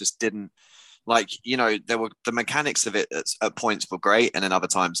it that just didn't, like, there were the mechanics of it at points were great, and then other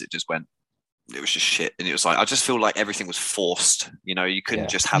times it was just shit. And it was like, I just feel like everything was forced. You couldn't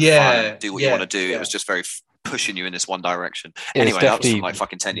just have fun and do what you want to do. It was just very pushing you in this one direction. Anyway, that was from like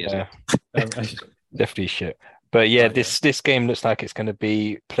fucking 10 years ago. Definitely shit. But this game looks like it's going to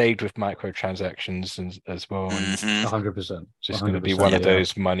be plagued with microtransactions as well. 100%. It's just going to be one of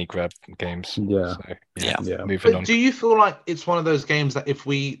those money grab games. Yeah. So, moving on. Do you feel like it's one of those games that if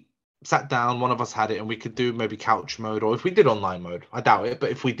we sat down, one of us had it, and we could do maybe couch mode, or if we did online mode, I doubt it,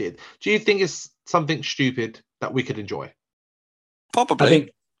 but if we did, do you think it's something stupid that we could enjoy?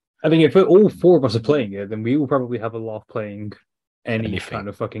 Probably. I think if all 4 of us are playing it, then we will probably have a laugh playing anything. Kind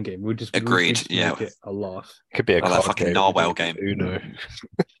of fucking game. We'll just agreed. Make it a laugh. It could be a fucking narwhal game. Uno.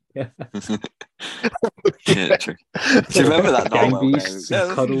 Yeah. Yeah, true. Do you remember that narwhal game?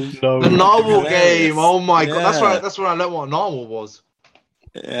 The narwhal game. Oh my god, that's where I learned what a narwhal was.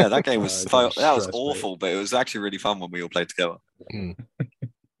 Yeah, that game was that was awful, but it was actually really fun when we all played together.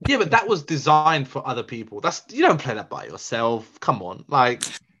 Yeah, but that was designed for other people. You don't play that by yourself. Come on, like.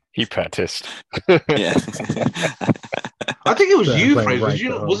 He practiced. Yeah. I think it was you,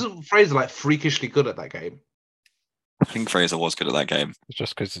 Frazer. Wasn't Frazer like freakishly good at that game? I think Frazer was good at that game. It's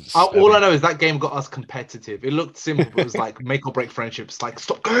just because it's all I know is that game got us competitive. It looked simple, but it was like make or break friendships. Like,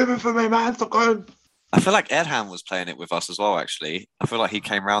 stop going for me, man. Stop going. I feel like Edham was playing it with us as well, actually. I feel like he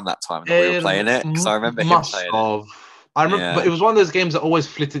came around that time that we were playing it, because I remember him playing it. I remember, but it was one of those games that always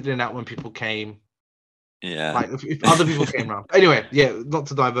flitted in and out when people came. Yeah. Like if other people came around. Anyway, not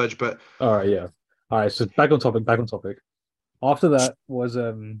to diverge, but all right, so back on topic. After that was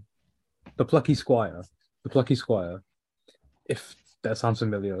the Plucky Squire. The Plucky Squire. If that sounds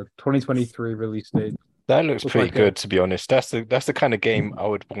familiar, 2023 release date. That looks Looks pretty like good, to be honest. That's the kind of game I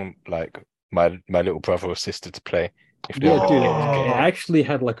would want like my little brother or sister to play if they Yeah, were dude, to play this it game. actually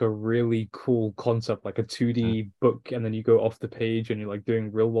had like a really cool concept, like a 2D book, and then you go off the page and you're like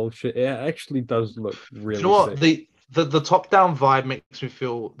doing real world shit. It actually does look Do you really know what? sick. The top down vibe makes me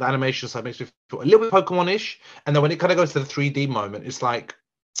feel, the animation side makes me feel a little bit Pokemon-ish, and then when it kind of goes to the 3D moment, it's like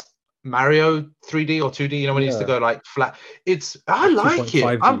Mario 3D or 2D. You know when it used to Yeah, go like flat. I like like it.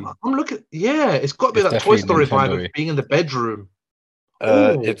 2.5D. I'm looking. Yeah, it's got to be It's that Toy definitely Story vibe of Nintendo-y. being in the bedroom.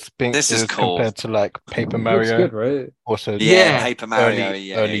 Oh, This is It was cool. compared to like Paper It looks Mario, good, right? also Yeah, yeah. Paper Mario. early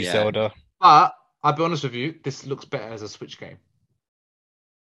Yeah, early yeah. Zelda. But I'll be honest with you, this looks better as a Switch game.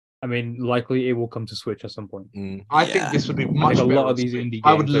 I mean, likely it will come to Switch at some point. Mm. I Yeah. think this would be I think much a better lot on of these Switch. indie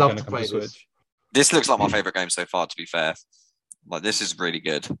I would games are love going to to come to play this. Switch. This looks like my favorite game so far, to be fair. Like, this is really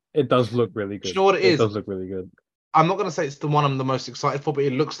good. It does look really Do good. you know what it It is? does look really good. I'm not going to say it's the one I'm the most excited for, but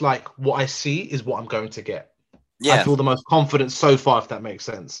it looks like what I see is what I'm going to get. I Yeah, feel the most confident so far, if that makes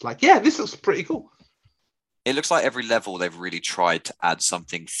sense. Like, yeah, this looks pretty cool. it looks like every level they've really tried to add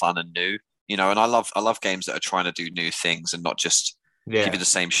something fun and new. You know, and I love games that are trying to do new things and not just give Yeah. you the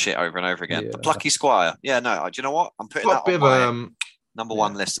same shit over and over again. The Yeah. Plucky Squire. Yeah, no, do you know what? I'm putting Got a that bit on of my number yeah.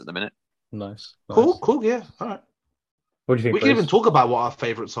 one list at the minute. Nice. cool, nice. cool, yeah. All right. What do you think, We can even Grace? talk about what our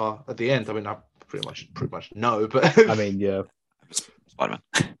favorites are at the end. I mean, I pretty much know, but I mean, yeah. Spider-Man.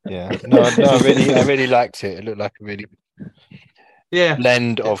 Yeah. No, I really liked it. It looked like a really yeah,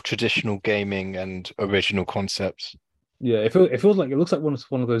 blend Yeah. of traditional gaming and original concepts. Yeah, it feels like it looks like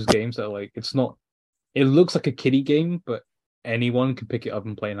one of those games that like it's not. It looks like a kiddie game, but anyone can pick it up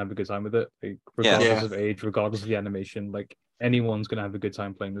and play and have a good time with it. Like, regardless Yeah. of age, regardless of the animation, like anyone's gonna have a good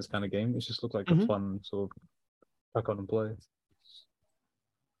time playing this kind of game. It just looks like a Mhm. fun sort of pack on and play.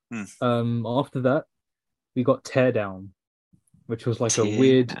 Hmm. After that, we got Teardown, which was like a Tear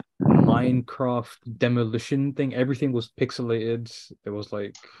weird Minecraft demolition thing. Everything was pixelated. There was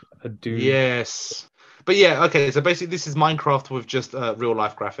like a dude. Yes. But yeah, okay. So basically, this is Minecraft with just real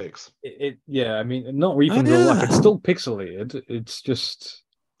life graphics. Yeah, I mean, not even real life. It's still pixelated. It's just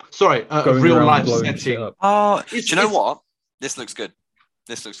Sorry, a going real around life blowing shit setting. up. Oh, do It's- you know it's- what? This looks good.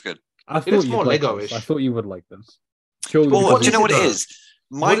 This looks good. I It thought looks you'd more like Lego-ish. this. I thought you would like this. Purely Well, because do you know is what it it though? is?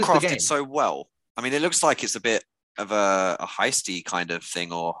 What is the Minecraft game? did so well. I mean, it looks like it's a bit of a heisty kind of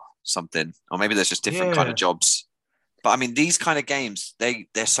thing or something. Or maybe there's just different kind of Yeah. jobs. But I mean, these kind of games,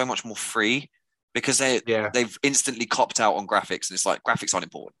 they're so much more free because Yeah. they've instantly copped out on graphics, and it's like graphics aren't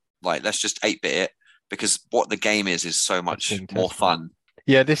important. Like, let's just 8-bit it because what the game is so much seen more Tesla. fun.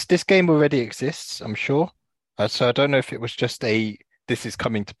 Yeah, this game already exists, I'm sure. So I don't know if it was just this is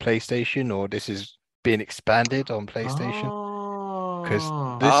coming to PlayStation or this is being expanded on PlayStation because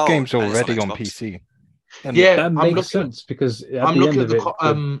this Oh, game's and it's on already on Xbox. PC. And Yeah, that I'm makes looking. sense because at I'm the looking end at of the it, co-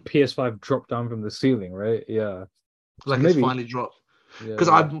 the PS5 dropped down from the ceiling, right? Yeah. So like it's maybe. finally dropped. Yeah, Because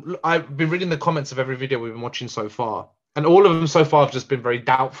yeah. I've been reading the comments of every video we've been watching so far, and all of them so far have just been very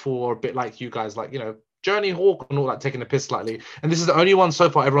doubtful, or a bit like you guys, like Journey Hawk and all that, taking the piss slightly. And this is the only one so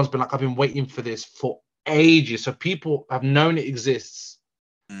far. Everyone's been like, I've been waiting for this for ages. So people have known it exists,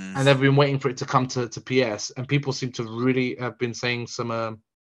 and they've been waiting for it to come to PS. And people seem to really have been saying some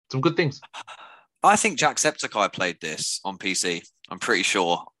good things. I think Jacksepticeye played this on PC. I'm pretty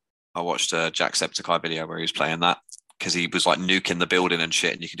sure I watched a Jacksepticeye video where he was playing that because he was like nuking the building and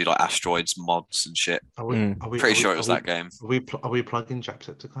shit, and you can do like asteroids mods and shit. Are we Pretty sure it was that game. Are we plugging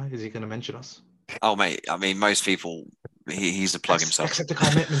Jacksepticeye? Is he going to mention us? Oh mate, I mean most people he's a plug himself.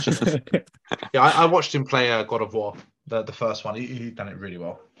 Jacksepticeye mentioned us. Yeah, I watched him play God of War, the first one. He done it really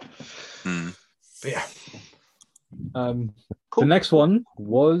well. But yeah. The next one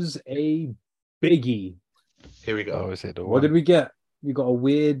was a biggie. Here we go. Oh, is it the What one? did we get? We got a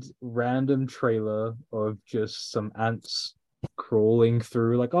weird random trailer of just some ants crawling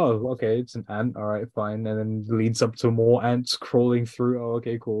through, like, oh, okay, it's an ant, all right, fine. And then leads up to more ants crawling through. Oh,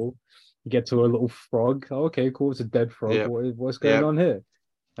 okay, cool. You get to a little frog. Oh, okay, cool. It's a dead frog. Yep. What's going on here?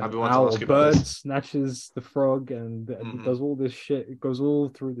 I've An been wanting to owl, ask a you about bird this. snatches the frog and it does all this shit. It goes all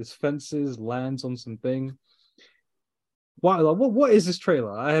through this fences, lands on something. What is this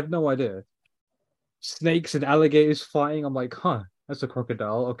trailer? I have no idea. Snakes and alligators fighting. I'm like, that's a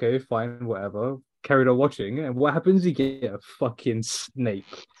crocodile. Okay, fine, whatever. Carried on watching, and what happens? You get a fucking snake.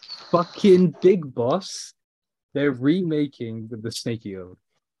 Fucking Big Boss. They're remaking the Snake Eel.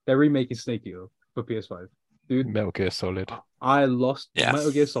 They're remaking Snake Eel for PS5. Dude, Metal Gear Solid. I lost Yeah. Metal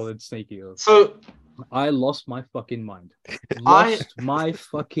Gear Solid Snake Eel. So I lost my fucking mind. My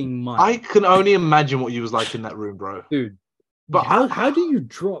fucking mind. I can only imagine what you was like in that room, bro. Dude, But how do you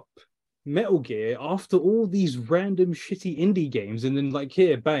drop Metal Gear after all these random shitty indie games and then like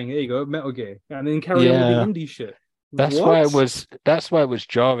here, bang, there you go, Metal Gear, and then carry on with the indie shit? That's why it was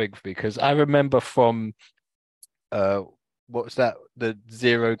jarring because I remember from what was that, the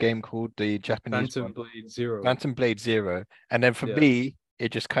Zero game called, the Japanese Phantom one? Blade Zero. Phantom Blade Zero. And then for me,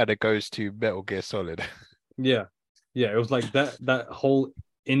 it just kind of goes to Metal Gear Solid. Yeah. It was like that whole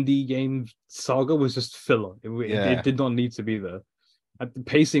indie game saga was just filler. It did not need to be there. And the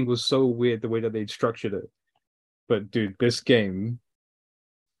pacing was so weird the way that they'd structured it. But dude, this game,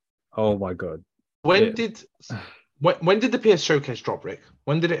 oh my god. When did the PS Showcase drop, Rick?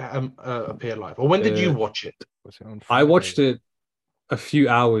 When did it appear live? Or when did you watch it? Was it on I Friday? watched it a few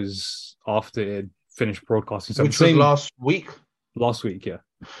hours after it finished broadcasting. So Which was last week? Last week, yeah.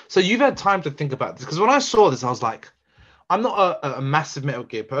 So you've had time to think about this. Because when I saw this, I was like, I'm not a massive Metal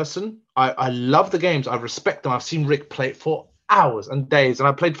Gear person. I love the games. I respect them. I've seen Rick play it for hours and days. And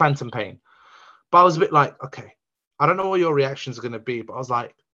I played Phantom Pain. But I was a bit like, okay, I don't know what your reactions are going to be. But I was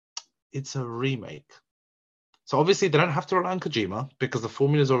like, it's a remake. So obviously they don't have to rely on Kojima because the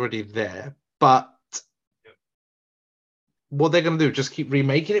formula is already there. But what they're going to do, just keep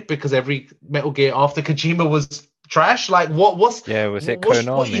remaking it because every Metal Gear after Kojima was trash? Like, was it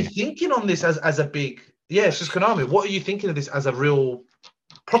Konami? What are you thinking on this as a big... Yeah, it's just Konami. What are you thinking of this as a real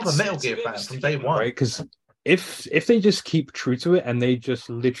proper Metal Gear fan from day one? Right, because if they just keep true to it and they just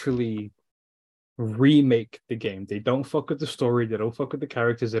literally remake the game, they don't fuck with the story, they don't fuck with the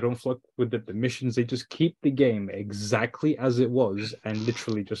characters, they don't fuck with the missions, they just keep the game exactly as it was and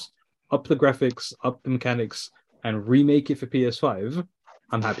literally just up the graphics, up the mechanics, and remake it for PS5,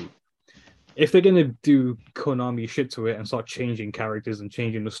 I'm happy. If they're gonna do Konami shit to it and start changing characters and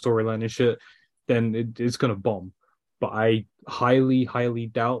changing the storyline and shit, then it's gonna bomb. But I highly, highly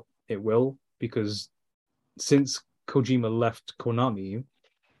doubt it will, because since Kojima left Konami,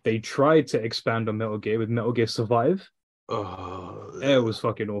 they tried to expand on Metal Gear with Metal Gear Survive. It was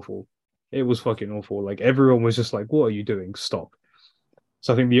fucking awful. It was fucking awful. Like, everyone was just like, what are you doing? Stop.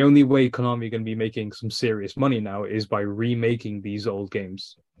 So I think the only way Konami are going to be making some serious money now is by remaking these old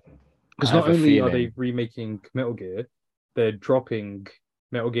games. Because not only are they remaking Metal Gear, they're dropping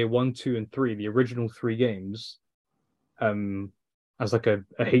Metal Gear 1, 2, and 3, the original 3 games, as like a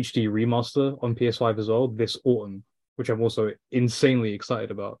HD remaster on PS5 as well this autumn, which I'm also insanely excited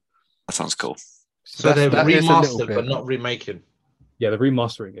about. That sounds cool. So they're remastered but not remaking. Yeah, they're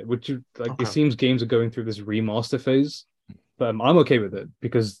remastering it, which it seems games are going through this remaster phase. But I'm okay with it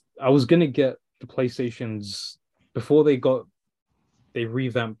because I was gonna get the PlayStations before they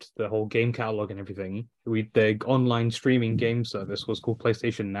revamped the whole game catalog and everything. Their online streaming game service was called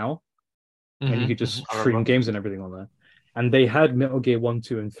PlayStation Now, and you could just stream games and everything on there. And they had Metal Gear 1,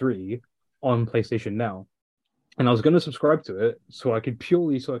 2, and 3 on PlayStation Now, and I was going to subscribe to it so I could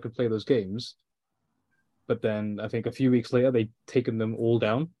play those games. But then I think a few weeks later they'd taken them all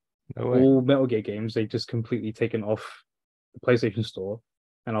down. All Metal Gear games they just completely taken off the PlayStation Store,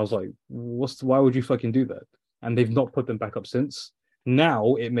 and I was like, why would you fucking do that? And they've not put them back up since.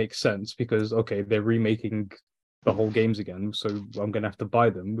 Now it makes sense because okay, they're remaking the whole games again, so I'm gonna have to buy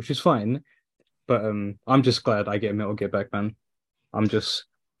them, which is fine. But I'm just glad I get Metal Gear back, man. I'm just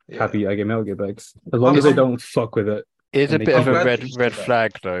happy I get Metal Gear back. As long as they don't fuck with it. It's a bit of a red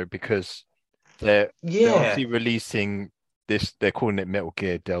flag though, because they're obviously releasing this. They're calling it Metal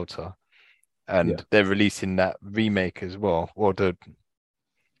Gear Delta. And they're releasing that remake as well, or the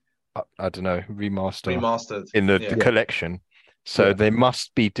I don't know, remastered in the collection. So they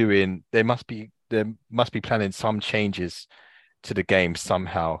must be planning some changes to the game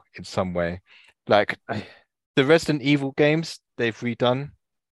somehow, in some way. Like the Resident Evil games, they've redone.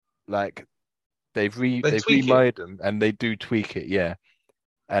 Like they've remade them, and they do tweak it,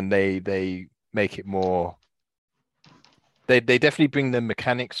 and they make it more. They definitely bring the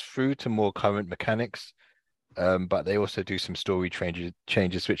mechanics through to more current mechanics, but they also do some story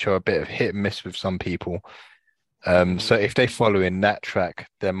changes which are a bit of hit and miss with some people. So if they follow in that track,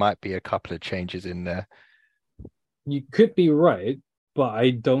 there might be a couple of changes in there. You could be right, but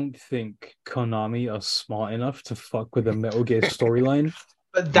I don't think Konami are smart enough to fuck with the Metal Gear storyline.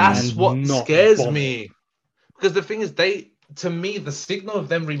 But that's what scares me. Because the thing is, to me, the signal of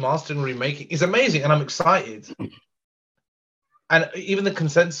them remastering and remaking is amazing, and I'm excited. And even the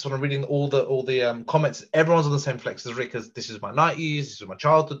consensus when I'm reading all the comments, everyone's on the same flex as Rick. As this is my 90s, this is my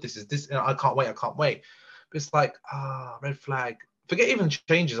childhood, this is this, and I can't wait. But it's like, red flag. Forget even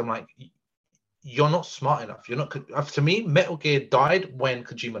changes. I'm like, you're not smart enough. You're not. To me, Metal Gear died when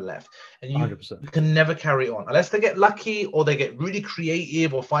Kojima left, and you can never carry on unless they get lucky or they get really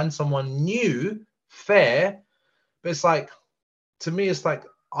creative or find someone new. Fair, but it's like to me, it's like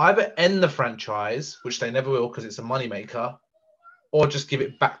either end the franchise, which they never will because it's a moneymaker, or just give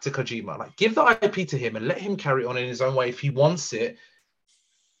it back to Kojima. Like, give the IP to him and let him carry on in his own way if he wants it.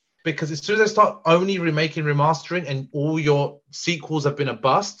 Because as soon as they start only remaking, remastering, and all your sequels have been a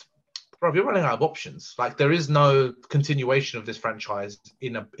bust, bro, you're running out of options. Like, there is no continuation of this franchise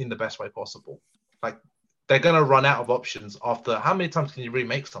in the best way possible. Like, they're gonna run out of options after how many times can you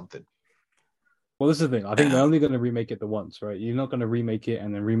remake something? Well, this is the thing. I think they're only going to remake it the once, right? You're not going to remake it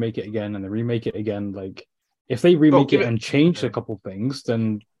and then remake it again and then remake it again. Like, if they remake it and change a couple things,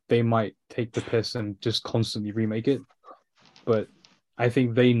 then they might take the piss and just constantly remake it. But I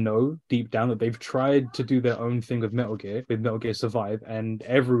think they know deep down that they've tried to do their own thing with Metal Gear Survive, and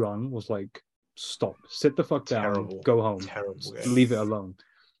everyone was like, stop, sit the fuck down, go home, leave it alone.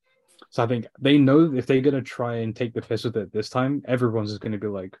 So I think they know if they're going to try and take the piss with it this time, everyone's just going to be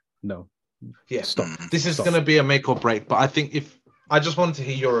like, no. Yeah, stop. This is going to be a make or break. But I think I just wanted to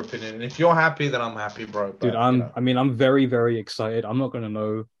hear your opinion, and if you're happy, then I'm happy, bro. But, dude, I'm very, very excited. I'm not going to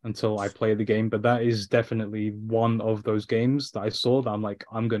know until I play the game, but that is definitely one of those games that I saw that I'm like,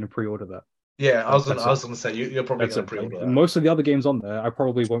 I'm going to pre-order that. Yeah, I was going to say you're probably going to pre-order that. Most of the other games on there, I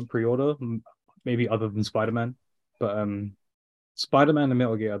probably won't pre-order, maybe other than Spider-Man. But Spider-Man and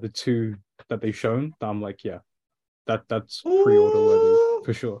Metal Gear are the two that they've shown that I'm like, yeah, that's pre-order worthy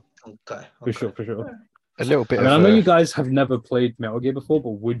for sure. Okay. For sure. A little bit. I know you guys have never played Metal Gear before, but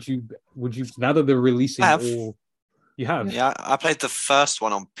would you now that they're releasing all, you have? Yeah, I played the first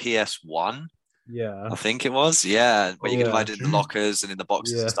one on PS1. Yeah, I think it was. Yeah, where you could hide in the lockers and in the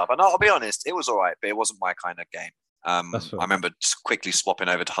boxes and stuff. And I'll be honest, it was all right, but it wasn't my kind of game. I remember just quickly swapping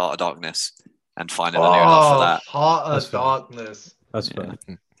over to Heart of Darkness and finding a new love for that. Heart of Darkness. That's fair.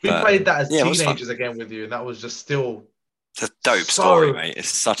 We played that as teenagers again with you, and that was just still. It's a dope story, mate. It's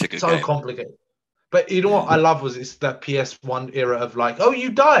such a good game. So complicated. But you know what I love was it's that PS1 era of like, oh, you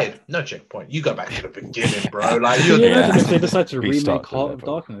died. No checkpoint. You go back to the beginning, bro. Like, if they decide to remake Heart of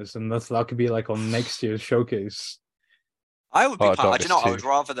Darkness, and that could be like on next year's showcase. I would be. I would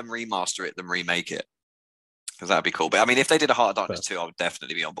rather them remaster it than remake it, because that'd be cool. But I mean, if they did a Heart of Darkness 2, I would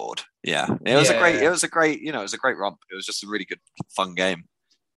definitely be on board. Yeah, it was a great romp. It was just a really good, fun game.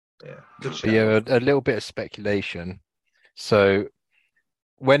 Yeah, a little bit of speculation. So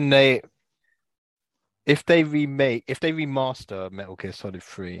if they remaster Metal Gear Solid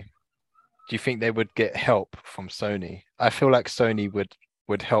 3, do you think they would get help from Sony? I feel like Sony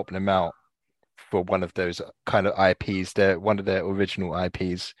would help them out for one of those kind of IPs. One of their original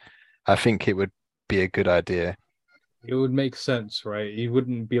IPs. I think it would be a good idea. It would make sense, right? You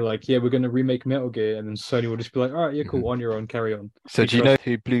wouldn't be like, yeah, we're going to remake Metal Gear, and then Sony would just be like, all right, yeah, cool, on your own, carry on. So do you know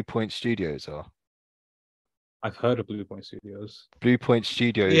who Blue Point Studios are? I've heard of Blue Point Studios. Blue Point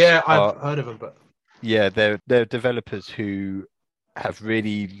Studios. Yeah, I've heard of them, but yeah, they're developers who have they've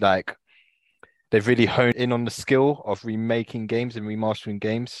really honed in on the skill of remaking games and remastering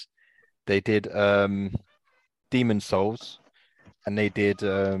games. They did Demon Souls, and they did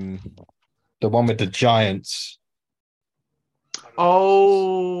the one with the giants.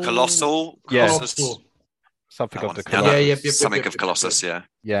 Oh, Colossal. Yeah. Colossus. Something of the Colossus. Something of Colossus, yeah.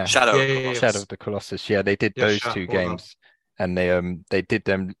 Yeah. Shadow of the Colossus. Yeah, they did those two games, and they did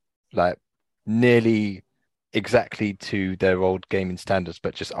them like nearly exactly to their old gaming standards,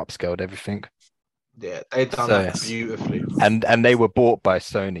 but just upscaled everything. Yeah, they've done that beautifully. And they were bought by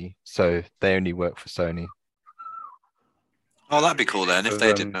Sony, so they only work for Sony. Oh, that'd be cool then if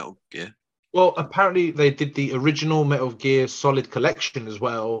they did Metal Gear. Well, apparently they did the original Metal Gear Solid collection as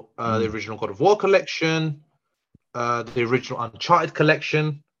well, the original God of War collection, the original Uncharted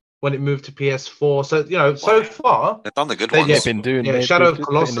collection when it moved to PS4. So, so far they've done the good ones. They've been doing Shadow of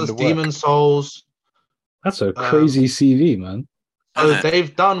Colossus, Demon Souls. That's a crazy CV, man. So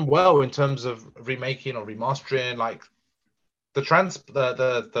they've done well in terms of remaking or remastering. Like the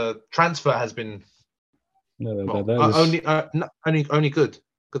transfer has been only good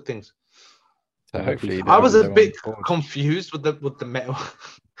things. So hopefully, I was a bit confused with the metal.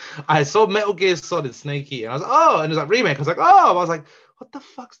 I saw Metal Gear Solid Snake Eater, and I was like, oh, and it was like remake. I was like, oh, I was like, what the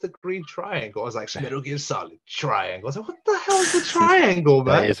fuck's the green triangle? I was like, Metal Gear Solid triangle. I was like, what the hell is the triangle,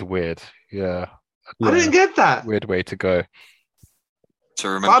 man? That is weird. Yeah. I didn't get that. Weird way to go. To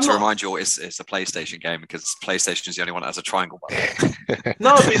remind you, it's a PlayStation game because PlayStation is the only one that has a triangle.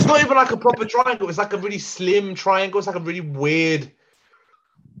 No, but it's not even like a proper triangle. It's like a really slim triangle. It's like a really weird.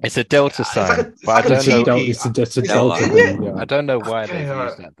 It's a delta sign. It's a delta. I don't know why they've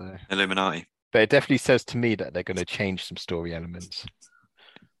used that though. Illuminati. But it definitely says to me that they're going to change some story elements.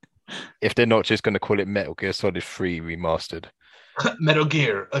 If they're not just going to call it Metal Gear Solid 3 Remastered. Metal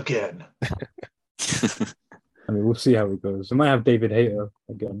Gear again. I mean, we'll see how it goes. We might have David Hayter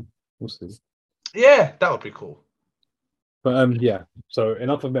again. We'll see. Yeah, that would be cool. But yeah. So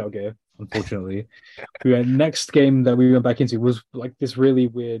enough of Metal Gear. Unfortunately, next game that we went back into was like this really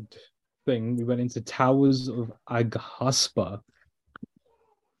weird thing. We went into Towers of Aghasba.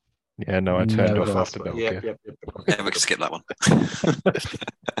 Yeah, no, I turned off after Metal Gear. Yeah, we can skip that one.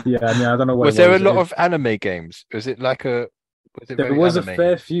 Yeah, I mean, I don't know what Was there a lot of anime games? Was it like a? There was a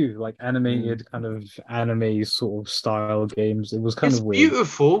fair few like animated kind of anime sort of style games. It was kind of weird.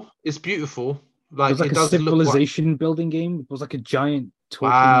 It's beautiful. Like it was like a civilization building game. It was like a giant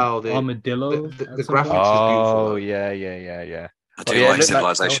talking armadillo. The graphics is beautiful. Oh yeah. I do like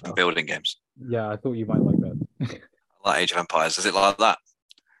civilization building games. Yeah, I thought you might like that. I like Age of Empires. Is it like that?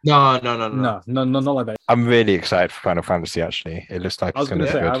 No, not like that. I'm really excited for Final Fantasy. Actually, it looks like I was going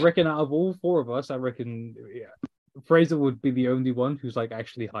to say, I reckon out of all four of us, I reckon Frazer would be the only one who's like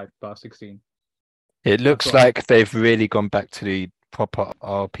actually hyped about 16. It looks like they've really gone back to the proper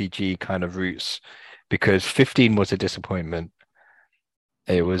RPG kind of roots, because 15 was a disappointment.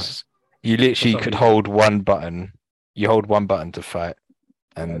 It was you literally could hold one button. You hold one button to fight,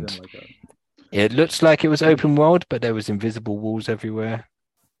 and it looks like it was open world, but there was invisible walls everywhere.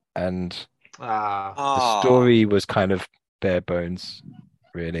 And the story was kind of bare bones,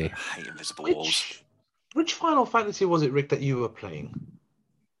 really. I hate invisible walls. Which Final Fantasy was it, Rick, that you were playing?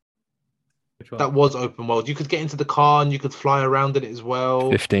 That was open world. You could get into the car and you could fly around in it as well.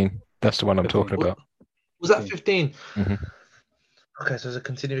 15. That's the one I'm talking about. Was that 15? Mm-hmm. Okay, so it's a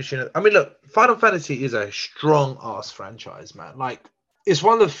continuation. I mean, look, Final Fantasy is a strong ass franchise, man. Like, it's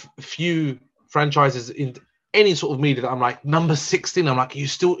one of the few franchises in any sort of media that I'm like, number 16. I'm like,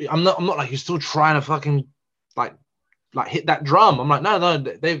 I'm not like, you're still trying to fucking like hit that drum. I'm like, no,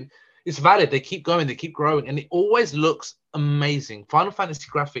 it's valid. They keep going, they keep growing, and it always looks amazing. Final Fantasy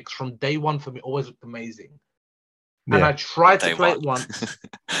graphics from day one for me always looked amazing. Yeah. And I tried to play it once.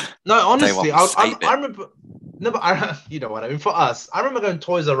 No, honestly, I remember. No, but you know what I mean. For us, I remember going to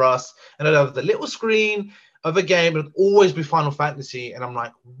Toys R Us, and I'd have the little screen of a game. It'd always be Final Fantasy, and I'm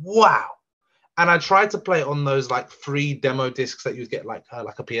like, wow. And I tried to play it on those like free demo discs that you'd get like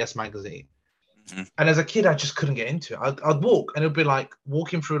a PS magazine. Mm-hmm. And as a kid, I just couldn't get into it. I'd walk, and it'd be like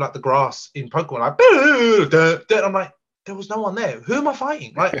walking through like the grass in Pokemon. Like, I'm like, there was no one there. Who am I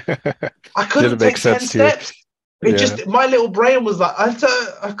fighting? Like, I couldn't take 10 steps. It just, my little brain was like,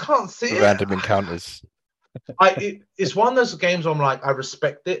 I can't see it. Random encounters. It's one of those games where I'm like, I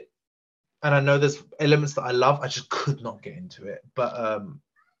respect it, and I know there's elements that I love. I just could not get into it. But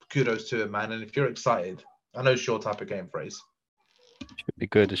kudos to it, man. And if you're excited, I know it's your type of game, Phrase. Should be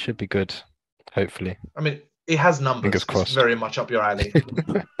good. It should be good. Hopefully. I mean, it has numbers. Fingers crossed. It's very much up your alley.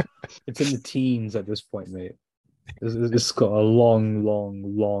 It's in the teens at this point, mate. It's got a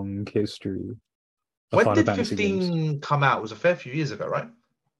long history. When did 15 come out? It was a fair few years ago, right?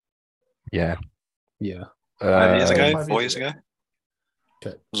 Yeah. 5 years ago? 4 years ago?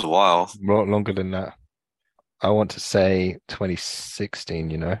 It was a while. More longer than that. I want to say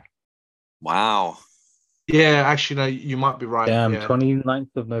 2016, you know? Wow. Yeah, actually, no, you might be right. Damn,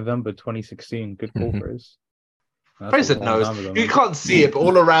 29th of November, 2016. Good call, Fraser. Fraser knows. You can't see it, but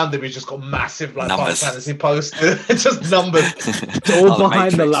all around him, he's just got massive like Final Fantasy posters. It's just numbers. It's all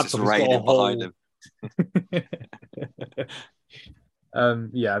behind the laptop. Raining behind him.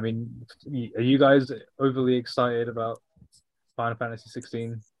 Yeah, I mean, are you guys overly excited about Final Fantasy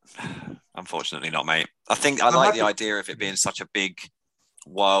 16? Unfortunately not, mate. I think I like the idea of it being such a big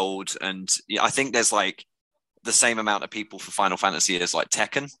world, and I think there's like the same amount of people for Final Fantasy as like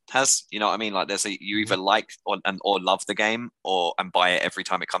Tekken has. You know what I mean? Like you either like or love the game and buy it every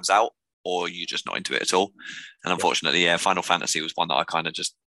time it comes out, or you're just not into it at all. And unfortunately, Final Fantasy was one that I kind of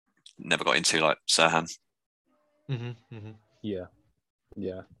just never got into, like Serhan. Yeah.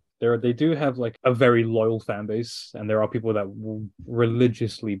 They do have like a very loyal fan base, and there are people that will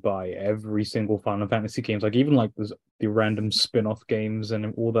religiously buy every single Final Fantasy games, like even like the random spin-off games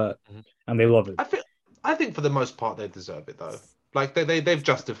and all that, and they love it. I think for the most part they deserve it though. Like they've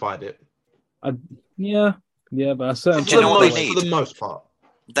justified it. Yeah, but a certain do you know what they need? For the most part,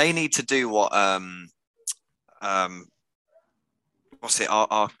 they need to do what what's it?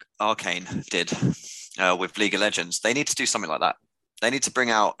 Arcane did with League of Legends. They need to do something like that. They need to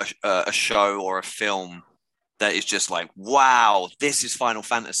bring out a show or a film that is just like, wow, this is Final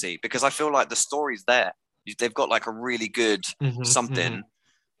Fantasy, because I feel like the story's there. They've got like a really good something,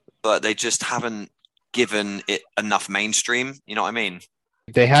 but they just haven't given it enough mainstream. You know what I mean?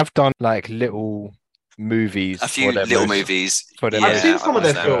 They have done like little movies. A few little movies. I've seen some of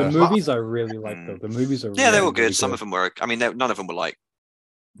their films. The movies I really like though. The movies are they were good. Really some of them were. I mean, none of them were like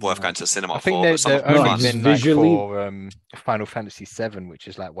worth going to the cinema I think for. But some they're of them only are fun. been visually- like for Final Fantasy VII, which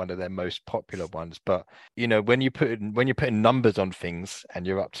is like one of their most popular ones. But you know, when you're putting numbers on things and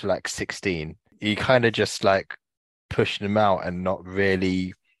you're up to like 16, you kind of just like pushing them out and not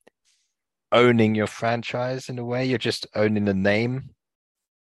really owning your franchise in a way. You're just owning the name.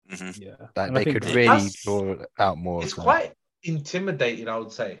 Mhm. Yeah. Like And I they think could it really does- draw out more. It's of that. quite intimidating, I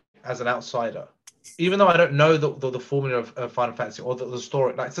would say, as an outsider. Even though I don't know the formula of Final Fantasy or the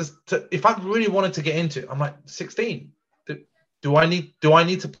story, like if I really wanted to get into it, I'm like 16. Do I need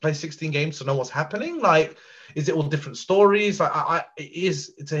to play 16 games to know what's happening? Like, is it all different stories? Like,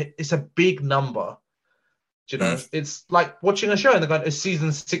 it's a big number. Do you know, it's like watching a show and they're going, it's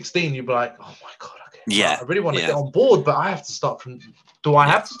season 16. You'd be like, oh my god, okay, Yeah, I really want to yeah. get on board, but I have to start from. Do I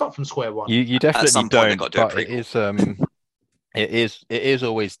have to start from square one? You definitely some point they've don't, got to do a but it is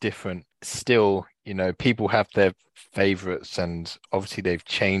always different. Still, you know, people have their favorites, and obviously they've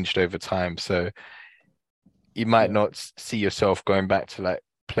changed over time. So you might not see yourself going back to like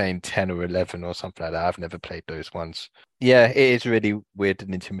playing 10 or 11 or something like that. I've never played those ones. Yeah, it is really weird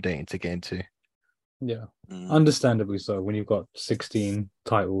and intimidating to get into. Yeah. Mm. Understandably so, when you've got 16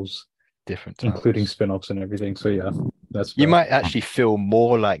 titles, Different including titles. spin-offs and everything. So yeah, that's You fair. might actually feel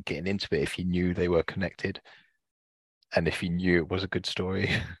more like getting into it if you knew they were connected, and if you knew it was a good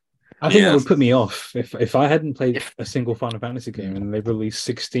story. I think Yeah. that would put me off if I hadn't played If- a single Final Fantasy game and they released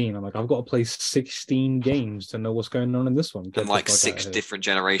 16. I'm like, I've got to play 16 games to know what's going on in this one. Get And the like fuck out 6 of here. different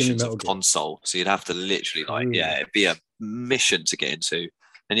generations Metal of Gear. console. So you'd have to literally True. it'd be a mission to get into.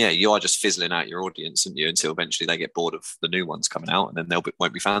 And yeah, you are just fizzling out your audience, aren't you, until eventually they get bored of the new ones coming out, and then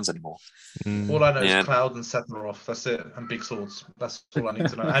won't be fans anymore. All I know Yeah. is Cloud and Sephiroth. That's it, and big swords. That's all I need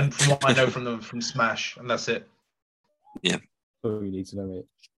to know. And from what I know from them, from Smash, and that's it. All you need to know, mate.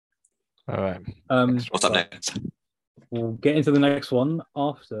 All right. What's up but next? We'll get into the next one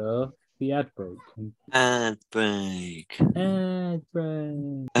after the ad break. Ad break. Ad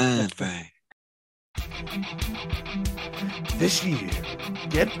break. Ad break. This year,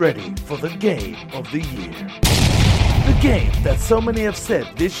 get ready for the game of the year. The game that so many have said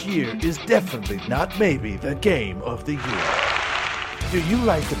this year is definitely not maybe the game of the year. Do you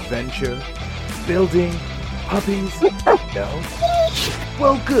like adventure, building, puppies? No?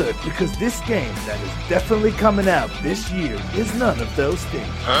 Well, good, because this game that is definitely coming out this year is none of those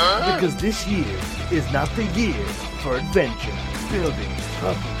things. Because this year is not the year for adventure, building,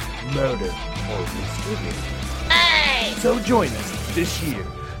 puppies, murder, or misgiving. So join us this year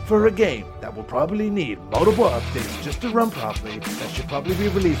for a game that will probably need multiple updates just to run properly, that should probably be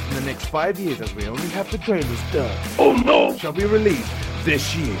released in the next 5 years as we only have the trailers done. Oh no! Shall be released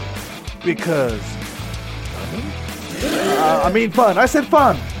this year. Because... fun. I said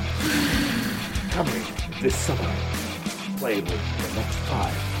fun! Coming this summer. Playable the next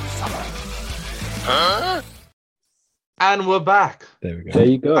 5 summers. And we're back. There we go. There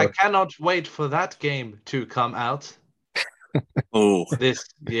you go. I cannot wait for that game to come out Oh. this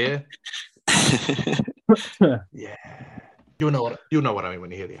year. Yeah. You know what I mean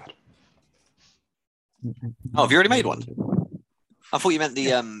when you hear the ad. Oh, have you already made one? I thought you meant the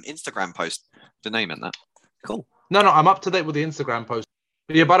Instagram post. Didn't know you meant that. Cool. No, I'm up to date with the Instagram post.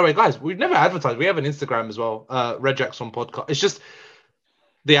 But yeah, by the way, guys, we've never advertised. We have an Instagram as well, Rejax on podcast. It's just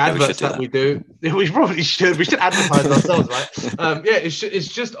the adverts do that we do. We probably should. We should advertise ourselves, right? It's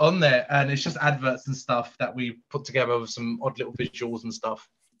just on there, and it's just adverts and stuff that we put together with some odd little visuals and stuff.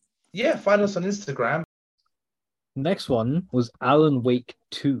 Yeah, find us on Instagram. Next one was Alan Wake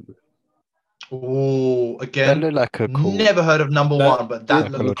 2. Oh, That again, looked like a cool. never heard of number That- one, but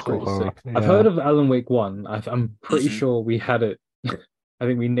that looked psychological cool. horror. I've Yeah. heard of Alan Wake 1. I'm pretty Mhm. sure we had it. I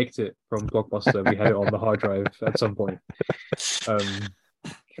think we nicked it from Blockbuster. We had it on the hard drive at some point.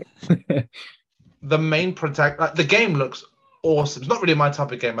 The main protagonist, the game looks awesome. It's not really my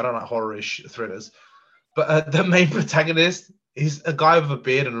type of game. I don't like horror-ish thrillers, but the main protagonist is a guy with a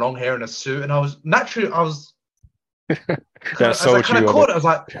beard and long hair and a suit. And I was That sold kind you of on caught it. it. I was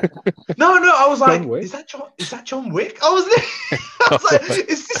like, no. I was like, John Wick? is that John Wick? I was like,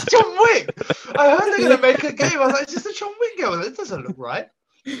 is this John Wick? I heard they're gonna make a game. I was like, is this a John Wick game? I was like, it doesn't look right.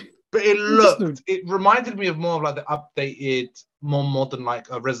 But it reminded me of more of like the updated, more modern, like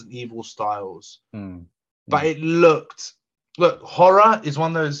Resident Evil styles. But it look, horror is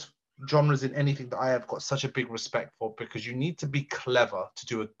one of those genres in anything that I have got such a big respect for, because you need to be clever to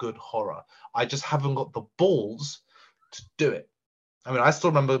do a good horror. I just haven't got the balls to do it. I mean, I still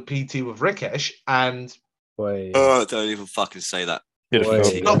remember PT with Rikesh, and Wait. Oh, don't even fucking say that. You'd have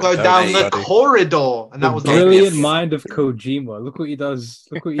felt Not go that. down the Buddy. corridor, and that The was brilliant mind of Kojima. Look what he does.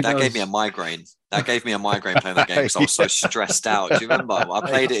 Look what he That does. gave me a migraine. That gave me a migraine playing that game because I was so stressed out. Do you remember? I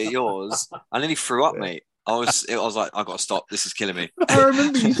played it at yours. I nearly threw up, mate. I was like, I got to stop. This is killing me. I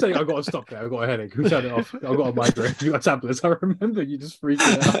remember you saying, I got to stop there. I got a headache. Who turned it off? I got a migraine. You got tablets. I remember you just freaking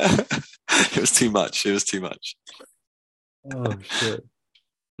out. It was too much. It was too much. Oh, shit.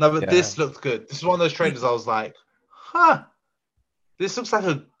 No, but this looked good. This is one of those trailers I was like, huh. This looks like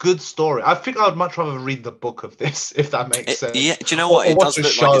a good story. I think I would much rather read the book of this, if that makes sense. Yeah, do you know what? Or It watch does the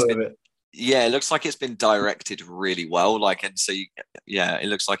look show like it's of been. it. Yeah, it looks like it's been directed really well. Like, and so it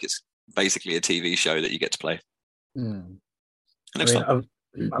looks like it's basically a TV show that you get to play. Mm. It looks fun.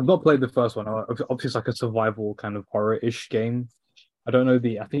 I've not played the first one. Obviously, it's like a survival kind of horror-ish game. I don't know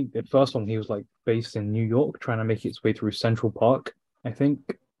I think the first one he was like based in New York, trying to make its way through Central Park. I think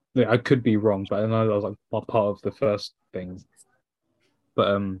I could be wrong, but I know that was like part of the first thing.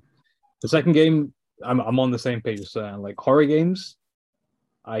 But the second game, I'm on the same page as Serhan. Like horror games,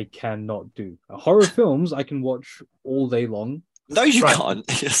 I cannot do. Horror films I can watch all day long. No, you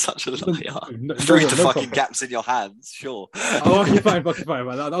can't. You're such a liar. Through the fucking gaps in your hands, sure. Oh, okay, fine.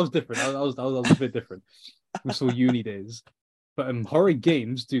 That was different. That was a bit different. We saw uni days. But horror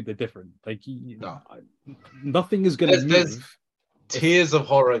games, dude, they're different. Like, nothing is going to move. Tiers of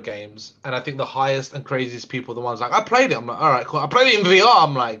horror games, and I think the highest and craziest people are the ones like, I played it. I'm like, all right, cool. I played it in VR.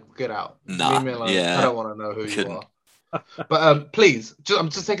 I'm like, get out. Nah, leave me alone. yeah. I don't want to know who you are. But please, I'm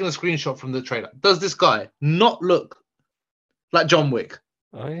just taking a screenshot from the trailer. Does this guy not look like John Wick?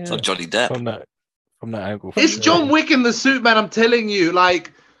 Oh yeah, it's like Johnny Depp from that angle. It's John Wick in the suit, man. I'm telling you,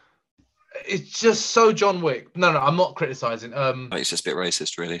 like, it's just so John Wick. No, I'm not criticizing. It's just a bit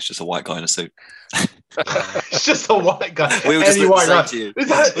racist, really. It's just a white guy in a suit. It's just a white guy. We were just Any white guy. to you. Is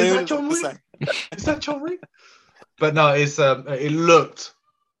that John Wick? Is that John Wick? But no, it's it looked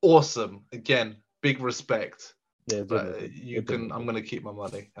awesome. Again, big respect. Yeah, but I'm gonna keep my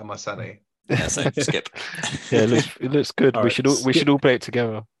money and my sanity. Yeah, so skip. Yeah, it looks good. All we right, should all play it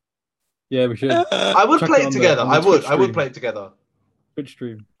together. Yeah, we should. I would Chuck play it it on together. the Twitch I would stream. play it together. Twitch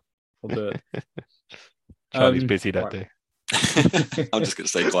stream. I'll do it. Charlie's busy that right. day. I'm just gonna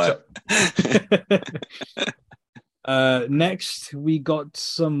stay quiet. Next, we got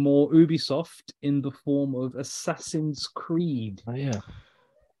some more Ubisoft in the form of Assassin's Creed. Oh yeah.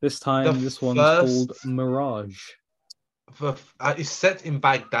 This time, this one's called Mirage. It's set in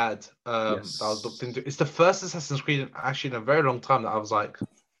Baghdad. Yes. That I looked into. It's the first Assassin's Creed actually in a very long time that I was like,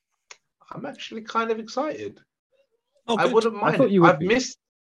 I'm actually kind of excited. Oh, I wouldn't mind. I thought you would I've be. missed.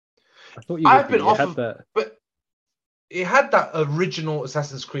 I thought you I've would be. been You off had of that. but it had that original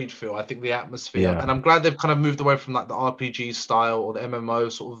Assassin's Creed feel. I think the atmosphere, Yeah. and I'm glad they've kind of moved away from like the RPG style or the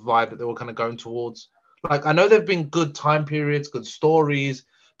MMO sort of vibe that they were kind of going towards. Like I know there've been good time periods, good stories,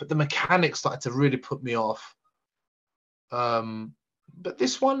 but the mechanics started to really put me off. But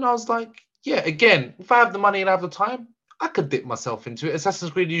this one, I was like, yeah, again, if I have the money and I have the time, I could dip myself into it.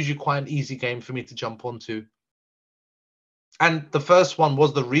 Assassin's Creed is usually quite an easy game for me to jump onto. And the first one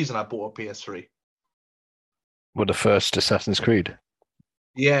was the reason I bought a PS3. Well, the first Assassin's Creed.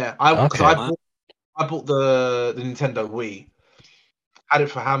 Yeah, I bought the Nintendo Wii. Had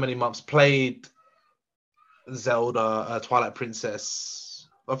it for how many months? Played Zelda, Twilight Princess.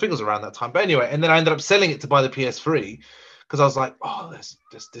 I think it was around that time. But anyway, and then I ended up selling it to buy the PS3 because I was like, oh,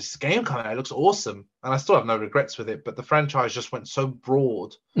 this game coming out. It looks awesome. And I still have no regrets with it. But the franchise just went so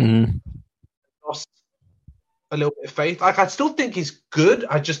broad. Lost a little bit of faith. Like I still think he's good.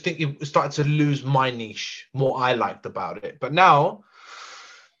 I just think it started to lose my niche, more I liked about it. But now,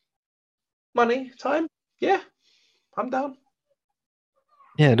 money, time, yeah, I'm down.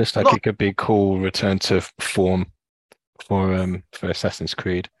 Yeah, it looks like it could be a cool return to form for Assassin's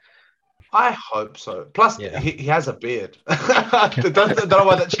Creed. I hope so. Plus, he has a beard. I don't know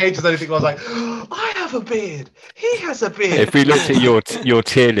why that changes anything. I was like, I have a beard. He has a beard. If we looked at your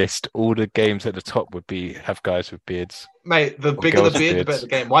tier list, all the games at the top would have guys with beards. Mate, the bigger the beard, the better the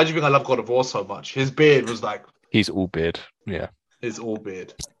game. Why do you think I love God of War so much? His beard was like... He's all beard, yeah. He's all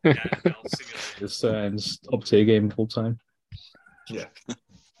beard. It's top tier game full time. Yeah.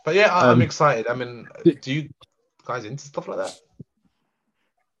 But yeah, I'm excited. I mean, do you guys into stuff like that?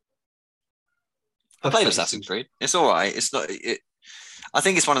 I played Assassin's Creed. It's all right. It's not. I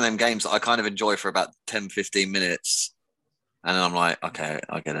think it's one of them games that I kind of enjoy for about 10, 15 minutes, and then I'm like, okay,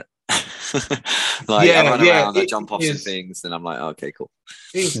 I get it. I run around, I jump off some things, and I'm like, okay, cool.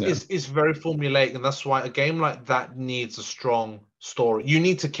 It's very formulaic, and that's why a game like that needs a strong story. You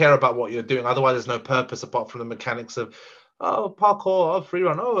need to care about what you're doing, otherwise there's no purpose apart from the mechanics of, oh, parkour, oh, free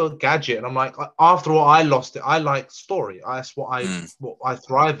run, oh, gadget. And I'm like, after all, I lost it. I like story. That's what I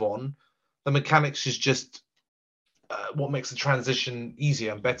thrive on. The mechanics is just what makes the transition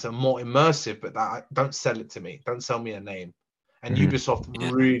easier and better, more immersive. But don't sell it to me. Don't sell me a name. And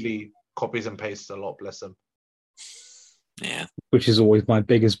Ubisoft really copies and pastes a lot. Bless them. Yeah, which is always my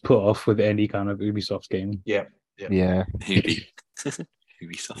biggest put off with any kind of Ubisoft game. Yeah. Ubisoft.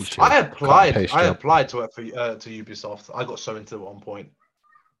 I applied to work for to Ubisoft. I got so into it at one point.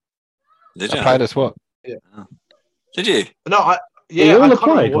 Did you? Applied as what? Yeah. Oh. Did you? No, I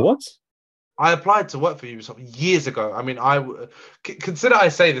applied. What? I applied to work for Ubisoft years ago. I mean, consider I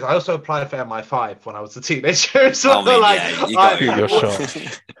say this. I also applied for MI5 when I was a teenager. So you got your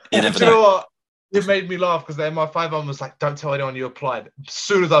shot. You never know. What? It made me laugh because the MI5 one was like, "Don't tell anyone you applied." As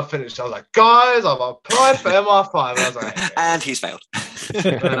soon as I finished, I was like, "Guys, I've applied for MI5." And I was like, okay. And he's failed.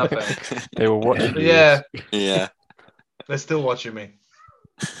 They were watching. Yeah. They're still watching me.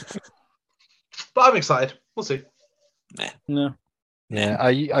 But I'm excited. We'll see. No. Yeah,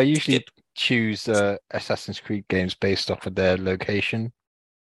 I usually choose Assassin's Creed games based off of their location.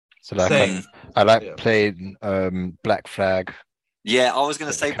 So like I like playing Black Flag. Yeah, I was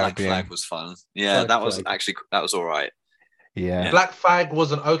going to say Black Flag was fun. Yeah, that was all right. Yeah. Black Flag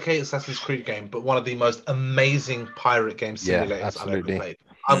was an okay Assassin's Creed game, but one of the most amazing pirate game simulators I've ever played.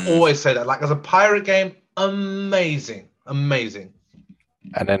 I've always said that. Like as a pirate game, amazing. And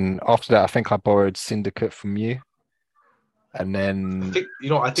then after that, I think I borrowed Syndicate from you. And then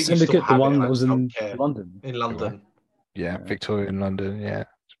I think Syndicate, the one that was in London. In London. Yeah, Victoria in London. Yeah,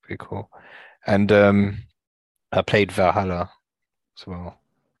 it's pretty cool. And I played Valhalla as well.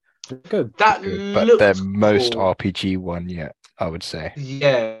 Good. But the most RPG one yet, I would say.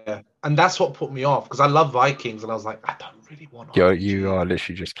 Yeah, and that's what put me off because I love Vikings, and I was like, I don't really want. You are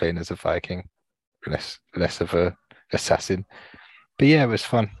literally just playing as a Viking, less of a assassin. But yeah, it was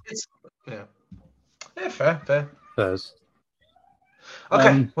fun. Fair. Fairs.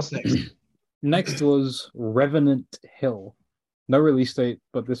 Okay, what's next? Next was Revenant Hill. No release date,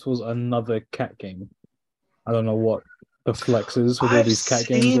 but this was another cat game. I don't know what the flex is with all these cat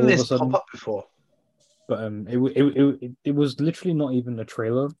games all of a sudden. Pop up before. But it was literally not even a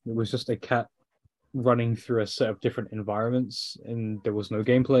trailer. It was just a cat running through a set of different environments, and there was no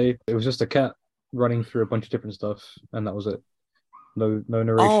gameplay. It was just a cat running through a bunch of different stuff, and that was it. No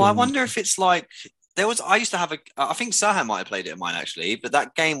narration. Oh, I wonder if it's like I used to have I think Serhan might have played it in mine actually, but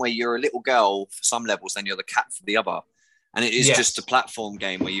that game where you're a little girl for some levels, then you're the cat for the other. And it is just a platform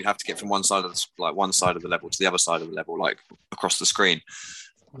game where you have to get from one side of the level to the other side of the level, like across the screen.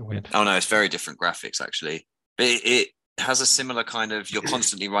 Weird. Oh no, it's very different graphics actually. But it has a similar kind of, you're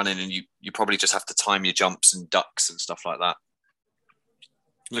constantly running and you probably just have to time your jumps and ducks and stuff like that.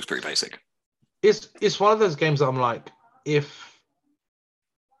 It looks pretty basic. It's one of those games that I'm like, if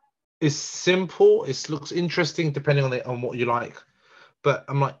it's simple, it looks interesting depending on what you like. But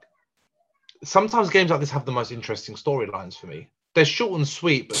I'm like, sometimes games like this have the most interesting storylines for me. They're short and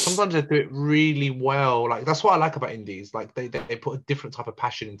sweet, but sometimes they do it really well. Like that's what I like about indies. Like they put a different type of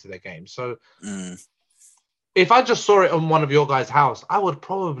passion into their game. So if I just saw it on one of your guys' house, I would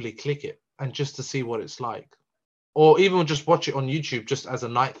probably click it and just to see what it's like, or even just watch it on YouTube just as a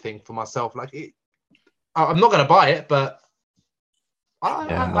night thing for myself. Like I'm not going to buy it, but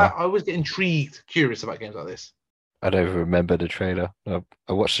I always get intrigued, curious about games like this. I don't even remember the trailer. I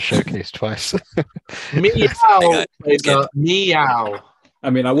watched the showcase twice. Meow. I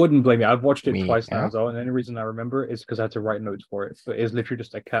mean, I wouldn't blame you. I've watched it twice now as well, and the only reason I remember it is because I had to write notes for it. But it's literally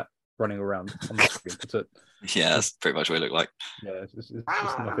just a cat running around on the screen. That's it. Yeah, that's pretty much what it looked like. Yeah, it's just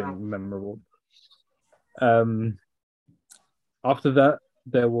nothing memorable. After that,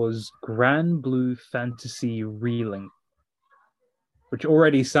 there was Grand Blue Fantasy Relink, which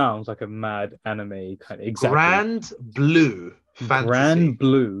already sounds like a mad anime kind of exactly. Grand Blue Fantasy. Grand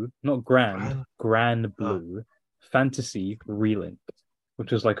Blue, not Grand. Grand Blue Fantasy Relink,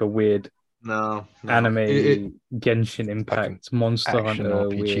 which was like a weird anime Genshin Impact Monster Hunter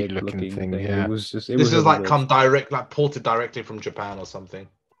weird looking thing. Yeah. It was just. This is like ported directly from Japan or something.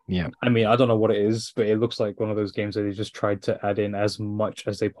 Yeah. I mean, I don't know what it is, but it looks like one of those games that they just tried to add in as much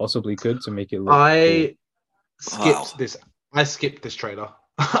as they possibly could to make it look. I skipped this trailer.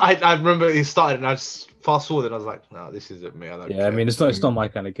 I remember it started and I just fast forwarded and I was like, no, this isn't me. I mean, it's not my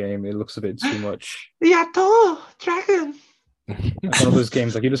kind of game. It looks a bit too much. Yato, dragon. Like one of those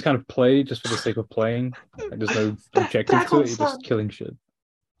games, like you just kind of play just for the sake of playing. Like, there's no objective to it. You're just killing shit.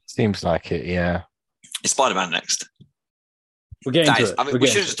 Seems like it, yeah. It's Spider-Man next. We're getting to it. I mean, we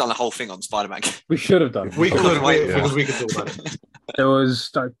should have just done the whole thing on Spider-Man. We should have done. We could because we could talk about it. There was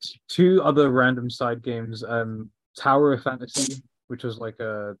two other random side games. Tower of Fantasy, which was like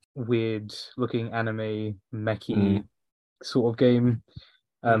a weird looking anime mechy sort of game.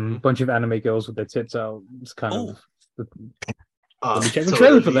 Bunch of anime girls with their tits out. It's kind of. Let me check the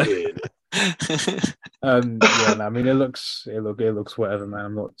trailer for that. I mean, it looks whatever, man.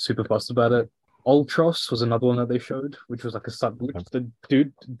 I'm not super fussed about it. Ultros was another one that they showed, which was like a sub.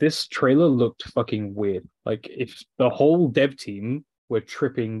 Dude, this trailer looked fucking weird. Like if the whole dev team were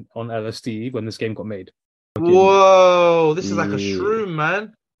tripping on LSD when this game got made. Whoa, this is like a shroom,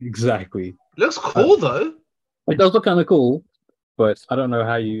 man. Exactly. Looks cool though. It does look kind of cool, but I don't know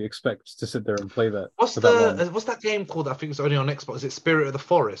how you expect to sit there and play that. What's that game called? I think it's only on Xbox. Is it Spirit of the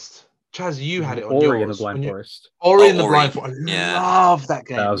Forest? Chaz, you had it on Ori yours. in the Blind Forest. Ori in the Blind Forest. I love that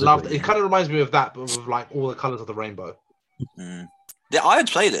game. It. It kind of reminds me of that, but with like all the colors of the rainbow. Yeah, I would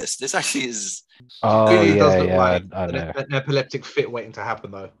play this. This actually is. It does look like an epileptic fit waiting to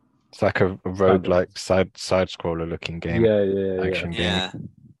happen, though. It's like a roguelike side scroller looking game. Action game.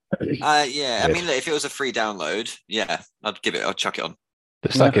 I mean, if it was a free download, I'd chuck it on.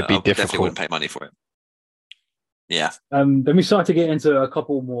 Looks like it'd be difficult. Definitely wouldn't pay money for it. Yeah. Then we start to get into a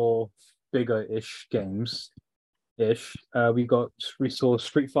couple more bigger-ish games. We saw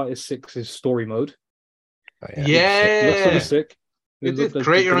Street Fighter 6's story mode. Yeah. Looks sick. It did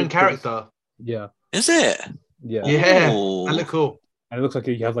create your own character. Yeah. Is it? Yeah. Yeah. That look cool. And it looks like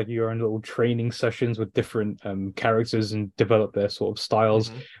you have like your own little training sessions with different characters and develop their sort of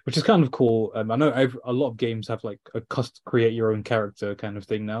styles, which is kind of cool. I know a lot of games have like a create your own character kind of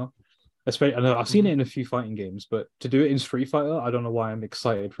thing now. Especially, I know I've seen it in a few fighting games, but to do it in Street Fighter, I don't know why I'm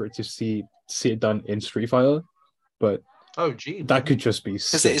excited for it to see it done in Street Fighter. But that could just be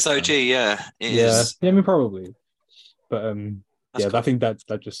because it's OG, yeah. It yeah, is. yeah, I mean probably, but cool. I think that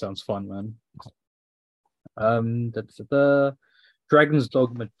just sounds fun, man. The Dragon's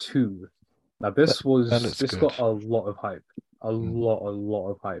Dogma 2. Now this got a lot of hype, a lot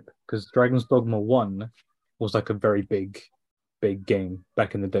of hype, because Dragon's Dogma 1 was like a very big game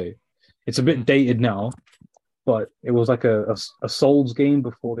back in the day. It's a bit dated now, but it was like a Souls game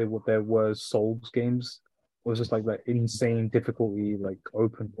before there were Souls games. It was just like that insane difficulty, like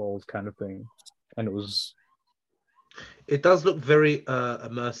open world kind of thing, and it was. It does look very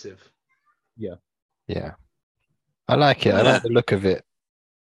immersive. Yeah, I like it. I like the look of it.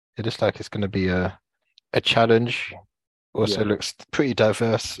 It looks like it's going to be a challenge. Also looks pretty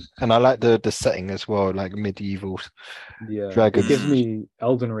diverse, and I like the setting as well, like medieval. Yeah, dragons. It gives me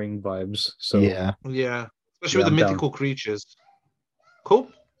Elden Ring vibes. So yeah, especially with the mythical creatures. Cool.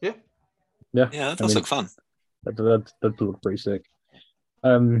 Yeah. That does look fun. That look pretty sick.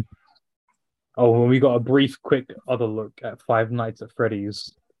 We got a brief, quick other look at Five Nights at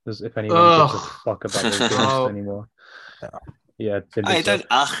Freddy's. As if anyone gives a fuck about those games anymore. Yeah,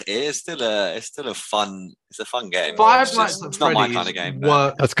 it's still a fun. It's a fun game. Five Nights at Freddy's. It's not my kind of game.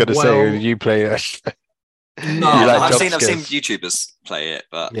 I was going to say you play it. No, I've seen YouTubers play it,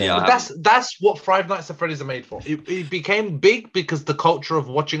 but that's what Five Nights at Freddy's are made for. It became big because the culture of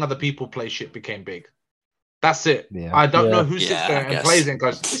watching other people play shit became big. That's it. Yeah. I don't know who sits there and plays it and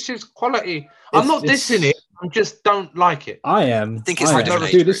goes, "This is quality." I'm not dissing it. I just don't like it. I am. I think it's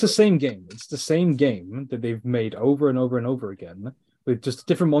dude. It's the same game. It's the same game that they've made over and over and over again with just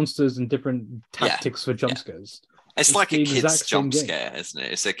different monsters and different tactics for jump scares. It's like a kid's jump scare, isn't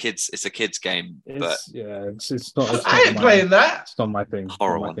it? It's a kid's game. It's not. I ain't playing that. It's not my thing.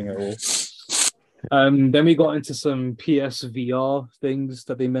 Horrible. Not my thing at all. Then we got into some PS VR things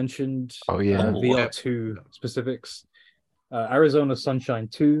that they mentioned. VR 2 specifics. Arizona Sunshine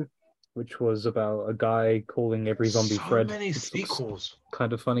 2, which was about a guy calling every zombie Fred. So many sequels.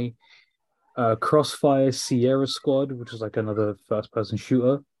 Kind of funny. Crossfire Sierra Squad, which is like another first-person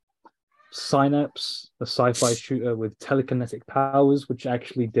shooter. Synapse, a sci-fi shooter with telekinetic powers, which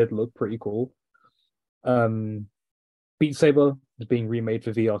actually did look pretty cool. Beat Saber is being remade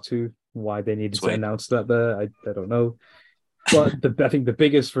for VR 2. Why they needed to announce that there, I don't know. But I think the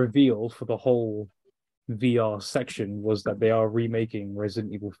biggest reveal for the whole VR section was that they are remaking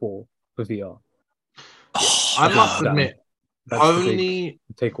Resident Evil 4 for VR. I must admit, only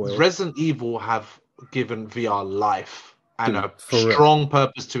Resident Evil have given VR life and a strong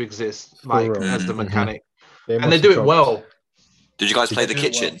purpose to exist, as the mechanic. And they do it well. Did you guys play The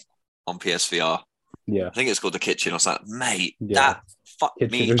Kitchen on PSVR? Yeah. I think it's called The Kitchen or something. Mate, that fucked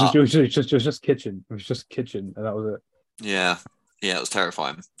me up. It was just Kitchen. It was just Kitchen, and that was it. Yeah. Yeah, it was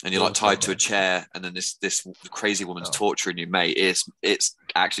terrifying. And you're like tied to a chair, and then this crazy woman's torturing you, mate. It's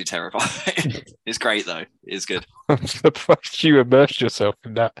actually terrifying. It's great though. It's good. I'm surprised you immersed yourself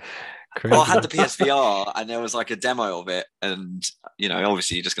in that. Crazy. Well, I had the PSVR, and there was like a demo of it, and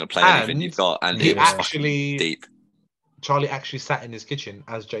obviously you're just going to play anything you've got, and it was actually deep. Charlie actually sat in his kitchen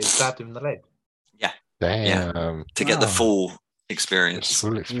as Jay stabbed him in the leg. Damn. To get the full experience.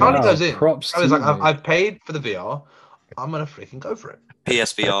 Full experience. Charlie goes in. Props Charlie's to like, you, mate. I've paid for the VR. I'm gonna freaking go for it.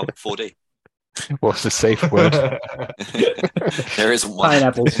 PSVR 4D. What's the safe word? There isn't one.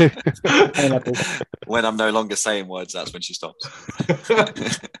 Pineapples. Pineapples. When I'm no longer saying words, that's when she stops.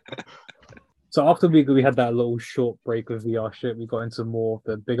 So after we had that little short break of VR shit, we got into more of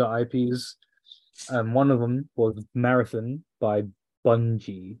the bigger IPs. One of them was Marathon by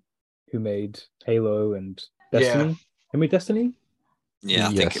Bungie, who made Halo and Destiny. Who made Destiny? Yeah,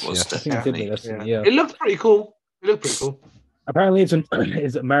 I think it was. Yes. I think it did make Destiny, yeah. It looked pretty cool. Apparently,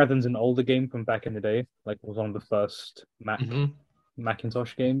 it's Marathon's an older game from back in the day. Like, it was one of the first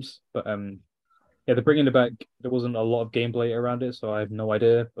Macintosh games. But yeah, they're bringing it back. There wasn't a lot of gameplay around it, so I have no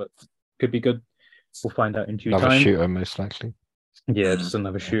idea. But could be good. We'll find out in due Another time. shooter, most likely. Yeah, just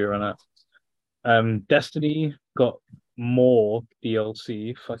another shooter on that. Destiny got more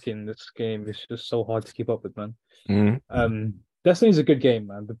DLC. Fucking this game is just so hard to keep up with, man. Destiny's a good game,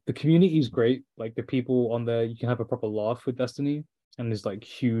 man. The community is great. Like, the people on there, you can have a proper laugh with Destiny, and there's like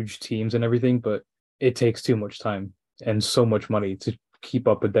huge teams and everything, but it takes too much time and so much money to keep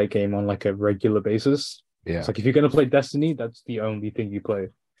up with that game on like a regular basis. Yeah. It's like, if you're gonna play Destiny, that's the only thing you play.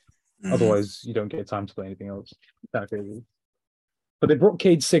 Otherwise, you don't get time to play anything else. That crazy. But they brought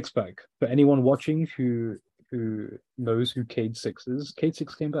Cade 6 back. For anyone watching who knows who Cade 6 is, Cade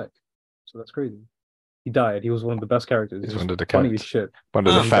 6 came back. So that's crazy. He died. He was one of the best characters. He's one of the funny as shit. One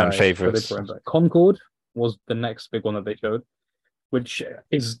of the He fan died, favorites. so they brought him back. Concord was the next big one that they showed, which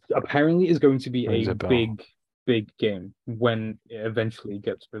is apparently going to be Rings a a bell. big game when it eventually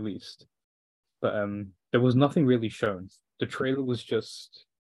gets released. But there was nothing really shown. The trailer was just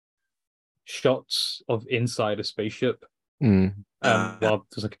shots of inside a spaceship. Well,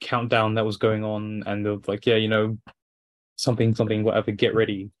 there's like a countdown that was going on, and they were like, yeah, something, whatever, get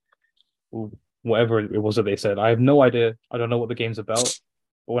ready. Whatever it was that they said. I have no idea. I don't know what the game's about.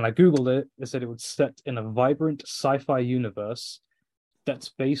 But when I Googled it, they said it was set in a vibrant sci-fi universe that's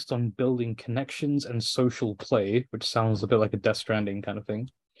based on building connections and social play, which sounds a bit like a Death Stranding kind of thing.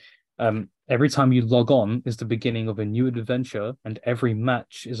 Every time you log on is the beginning of a new adventure, and every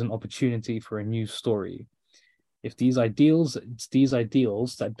match is an opportunity for a new story. It's these ideals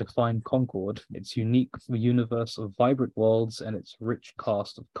that define Concord, its unique universe of vibrant worlds and its rich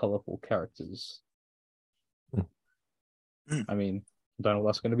cast of colorful characters. I mean, I don't know what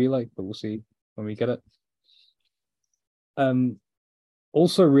that's going to be like, but we'll see when we get it.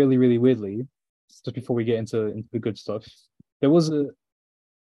 Also, really, really weirdly, just before we get into the good stuff, there was an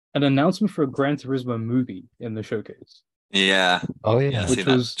announcement for a Gran Turismo movie in the showcase. Yeah. Oh Yeah, yeah. I've Which seen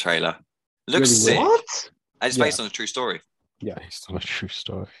that was trailer. Looks really sick. weird. What? It's based on a true story. Yeah. Based on a true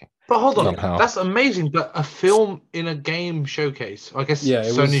story. But hold on, Somehow. that's amazing. But a film in a game showcase. I guess Yeah,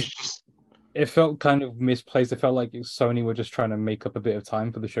 it Sony's was- just. It felt kind of misplaced. It felt like Sony were just trying to make up a bit of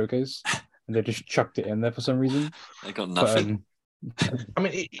time for the showcase, and they just chucked it in there for some reason. They got But, nothing. I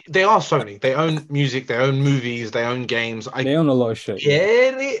mean, they are Sony. They own music. They own movies. They own games. they own a lot of shit.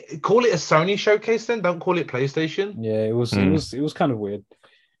 Get it? Call it a Sony showcase then. Don't call it PlayStation. Yeah, it was kind of weird.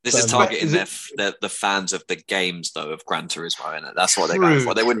 This is but- targeting is the fans of the games though of Gran Turismo, in it. That's what they're True, going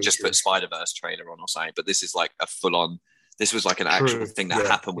for. They wouldn't true, just true. put Spider-Verse trailer on or something, but this is like a full-on. This was like an actual True, thing that yeah,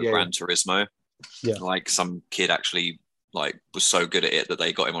 happened with yeah, Gran Turismo. Yeah. Like some kid actually like was so good at it that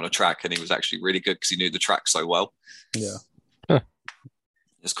they got him on a track, and he was actually really good because he knew the track so well. Yeah.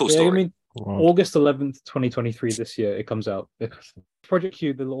 It's a cool Yeah, story. I mean, Wow. August 11th, 2023, this year, it comes out. Project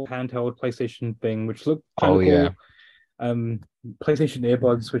Q, the little handheld PlayStation thing, which looked kind of cool. Yeah. PlayStation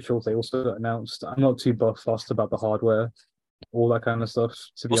earbuds, which they also got announced. I'm not too fussed about the hardware, all that kind of stuff,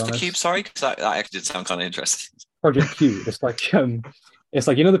 to be What's the honest. cube? Sorry, because that actually did sound kind of interesting. Project Q. It's like the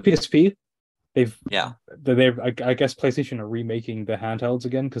PSP. They're I guess PlayStation are remaking their handhelds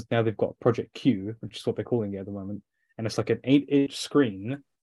again because now they've got Project Q, which is what they're calling it at the moment, and it's like an 8-inch screen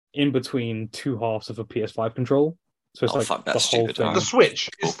in between two halves of a PS5 control. So it's Fuck, the that's whole stupid. thing. The Switch.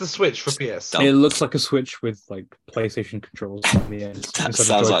 It's the Switch for PS. Dumb. It looks like a Switch with like PlayStation controls on the end. That instead of sounds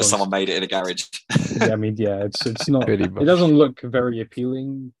like Joy-Cons. someone made it in a garage. Yeah, I mean, yeah, it's not. Pretty It much. doesn't look very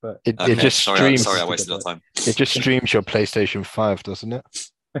appealing, but It Okay, just streams. Sorry, I wasted your time. It just streams your PlayStation 5, doesn't it?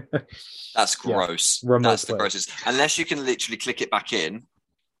 That's Yeah, gross. remote That's the play. grossest. Unless you can literally click it back in,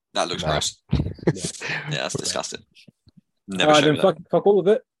 that looks Nah. gross. Yeah, that's disgusting. Never all right, show then me that. fuck all of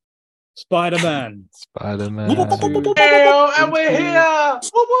it. Spider-Man Spider-Man. Damn, and we're here.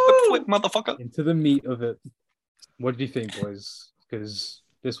 Woo woo. Flip, motherfucker. into the meat of it. What did you think, boys? Because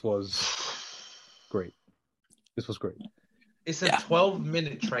this was great. This was great. It's a Yeah.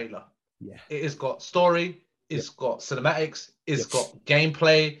 12-minute trailer. Yeah. It has got story. It's got cinematics. It's got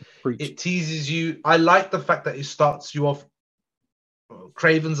gameplay. Preach. It teases you. I like the fact that it starts you off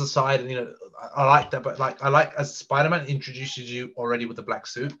Craven's aside, and I like that, but I like as Spider-Man introduces you already with the black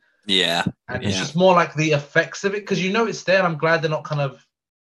suit. Yeah. And it's just more like the effects of it, because it's there, and I'm glad they're not kind of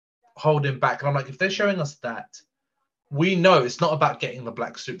holding back. And I'm like, if they're showing us that, we know it's not about getting the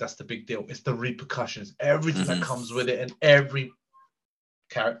black suit. That's the big deal. It's the repercussions, everything that comes with it, and every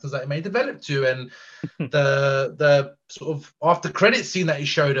characters that it may develop to, and the sort of after credit scene that he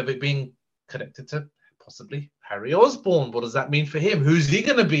showed of it being connected to possibly Harry Osborn. What does that mean for him? Who's he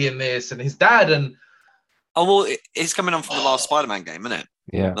going to be in this? And his dad. And it's coming on from the last Spider-Man game, isn't it?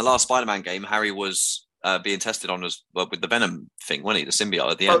 Yeah. The last Spider-Man game, Harry was being tested on with the Venom thing, wasn't he? The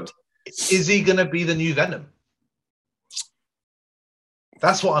symbiote at the end. Is he going to be the new Venom?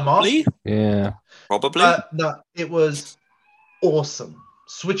 That's what I'm asking. Yeah. Probably. No, it was awesome.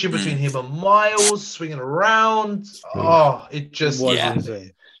 Switching between him and Miles, swinging around. It just was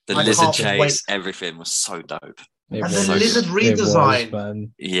insane. The lizard chase, everything was so dope. And the lizard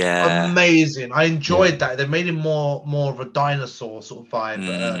redesign, amazing. I enjoyed that. They made him more of a dinosaur sort of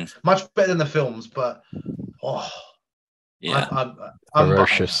vibe, much better than the films. But I'm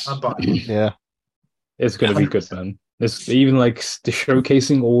ferocious. I'm buying. Yeah, it's gonna be good, man. It's even like the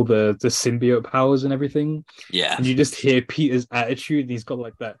showcasing all the symbiote powers and everything. Yeah, and you just hear Peter's attitude. And he's got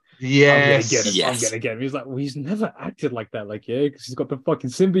like that. Yes, I'm gonna get him. He's like, well, he's never acted like that. Like, because he's got the fucking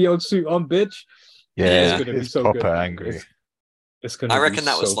symbiote suit on, bitch. Yeah, it's gonna be so proper good. Angry. It's gonna. I reckon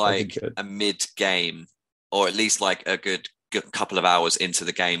that so was like good. a mid-game, or at least like a good couple of hours into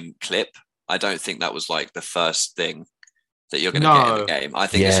the game clip. I don't think that was like the first thing that you're going to get in the game. I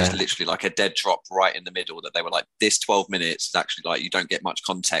think it's just literally like a dead drop right in the middle that they were like, this 12 minutes is actually like, you don't get much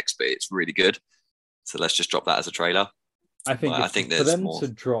context, but it's really good. So let's just drop that as a trailer. I think for them to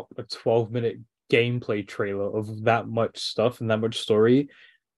drop a 12-minute gameplay trailer of that much stuff and that much story,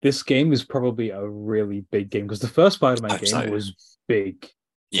 this game is probably a really big game, because the first Spider-Man game was big.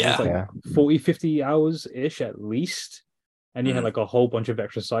 Yeah. It was like 40, 50 hours-ish at least. And you had like a whole bunch of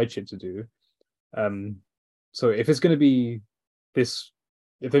extra side shit to do. So if it's going to be this,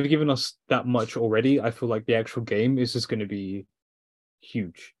 if they've given us that much already, I feel like the actual game is just going to be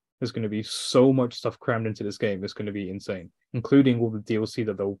huge. There's going to be so much stuff crammed into this game. It's going to be insane, including all the DLC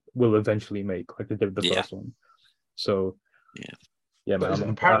that they will eventually make, like they did the first one. So,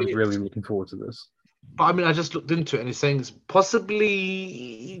 man, I'm really looking forward to this. But I mean, I just looked into it, and it's saying it's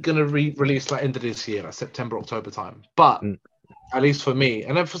possibly going to release like end of this year, like September, October time. But at least for me,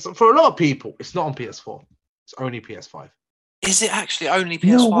 and then for a lot of people, it's not on PS4. It's only PS5. Is it actually only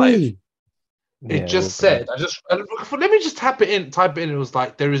PS5? No way. It just said. Let me just type it in. It was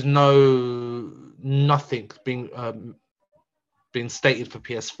like there is nothing being stated for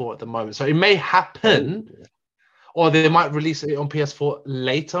PS4 at the moment. So it may happen, or they might release it on PS4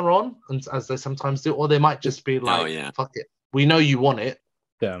 later on, as they sometimes do, or they might just be like, "Fuck it, we know you want it,"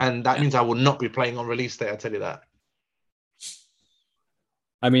 and that means I will not be playing on release day. I tell you that.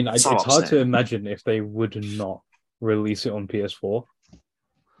 I mean, it's hard to imagine if they would not release it on PS4.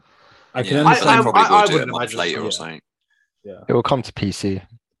 I can understand. They probably will do it a imagine month later or something. Yeah, it will come to PC.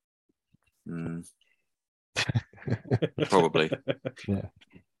 Probably. Yeah,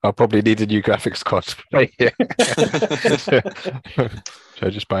 I'll probably need a new graphics card to play it. Should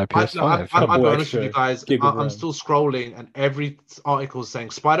I just buy a PS5? I'll be honest with you guys. I'm still scrolling, and every article is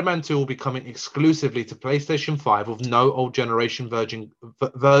saying Spider-Man 2 will be coming exclusively to PlayStation 5 with no old generation version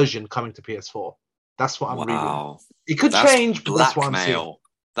coming to PS4. That's what I'm reading. It could change, but that's what I'm seeing.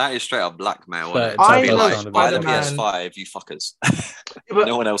 That is straight up blackmail. I know like, buy the Spider-Man. PS5, you fuckers.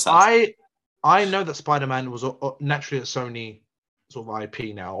 No one else has. I know that Spider-Man was naturally a Sony sort of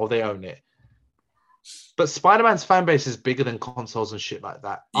IP now, or they own it. But Spider-Man's fan base is bigger than consoles and shit like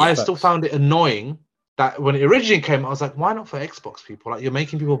that. I still found it annoying that when it originally came, I was like, why not for Xbox people? Like, you're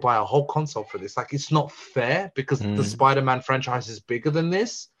making people buy a whole console for this. Like, it's not fair because the Spider-Man franchise is bigger than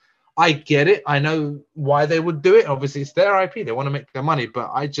this. I get it. I know why they would do it. Obviously, it's their IP. They want to make their money.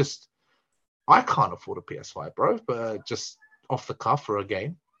 But I can't afford a PS5, bro. But just off the cuff for a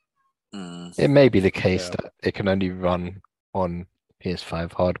game. It may be the case that it can only run on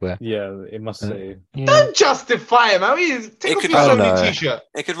PS5 hardware. Yeah, it must say. Don't justify it, man. Take off your Sony t-shirt.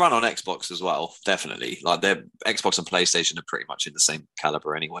 It could run on Xbox as well, definitely. Like, their Xbox and PlayStation are pretty much in the same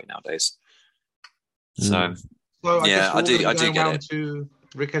caliber anyway nowadays. So I do get it. To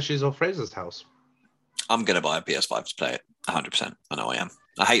Rikesh's or Frazer's house. I'm gonna buy a PS5 to play it. 100%. I know I am.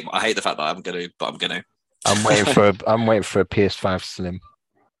 I hate the fact that I'm gonna, but I'm gonna. I'm waiting for a PS5 Slim.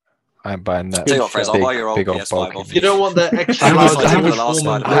 I ain't buying that. Tell you what, Fraser, I'll buy your old big old PS5 bulky off You don't want the extra I large haven't- image I haven't-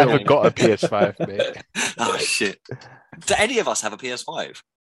 form and I haven't grill. got a PS5, mate. Oh shit! Do any of us have a PS5?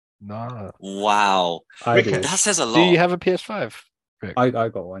 No. Wow, I do. Rikesh. that says a lot. Do you have a PS5? I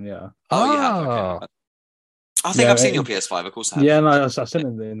got one, yeah. Oh, you have. Ah. Okay. I think Yeah, I've seen it- your PS5. Of course, I have. Yeah, no, I sent it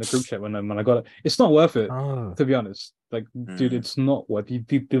in the group chat when I got it. It's not worth it, Oh. to be honest. Like, dude, it's not worth it.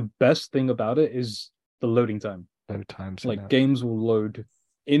 The best thing about it is the loading time. No times. Like, games will load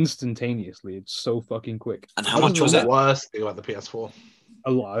instantaneously. It's so fucking quick. And how That much is was the it? worst thing about the PS4.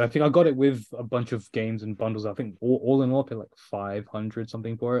 A lot. I think I got it with a bunch of games and bundles. I think all in all, I paid like 500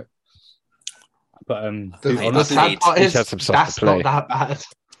 something for it. But The, dude, I the sad paid- part He's is had some stuff that's to play. not that bad.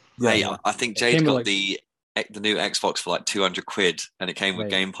 Mate, yeah, I think It Jade came got with, the new Xbox for like 200 quid, and it came with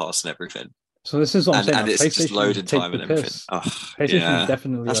Mate. Game Pass and everything. so this is what I'm And, saying. and now. it's just PlayStation loading take time the and everything. piss. Oh, PlayStation yeah.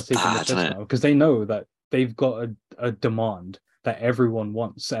 definitely That's are taking bad, the piss isn't it? now because they know that they've got a demand that everyone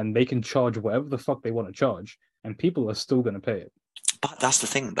wants, and they can charge whatever the fuck they want to charge, and people are still going to pay it. But that's the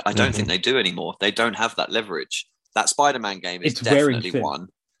thing that I don't think they do anymore. They don't have that leverage. That Spider-Man game is It's wearing definitely thin. one.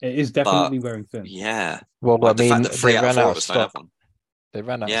 It is definitely wearing thin. Yeah. Well, Like, I the mean, fact that 3 they out of ran 4 out of of us don't have stock. one. They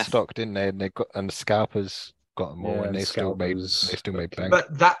ran out Yeah. of stock, didn't they? And the scalpers got them all, Yeah, and they still made scalpers. bank.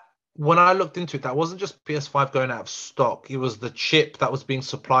 But that when I looked into it, that wasn't just PS5 going out of stock. It was the chip that was being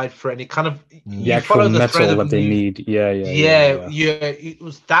supplied for any kind of. The You actual follow the metal thread of that they news. need. Yeah. It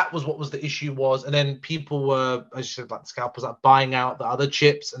was that was what was the issue was, and then people were, as you said, like the scalpers, like buying out the other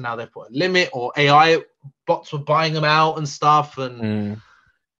chips, and now they've put a limit, or AI bots were buying them out and stuff, and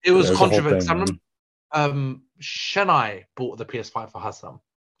it was There's a whole controversial. thing, I remember, Shanai bought the PS5 for Hassan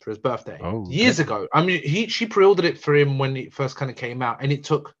for his birthday years ago. I mean, she pre-ordered it for him when it first kind of came out, and it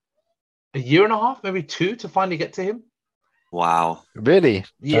took a year and a half, maybe 2, to finally get to him. Wow. Really?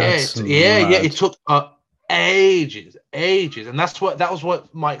 That's Yeah. mad. It took ages, and that was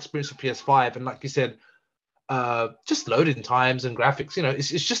what my experience with PS5. And like you said, just loading times and graphics. You know, it's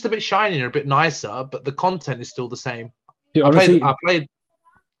just a bit shinier, a bit nicer, but the content is still the same. Dude, honestly, I played.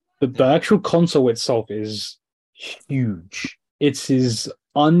 the actual console itself is huge. It is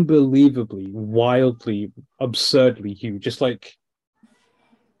unbelievably, wildly, absurdly huge. Just like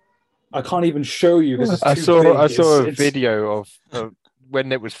I can't even show you because it's I too saw big. a It's- video of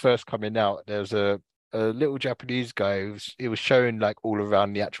when it was first coming out. There was a little Japanese guy. It was showing like all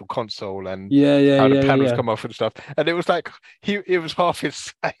around the actual console and how the panels come off and stuff. And it was like it was half his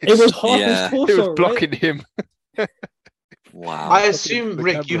size. It was half Yeah. his torso. It was right? blocking him. Wow. I assume, the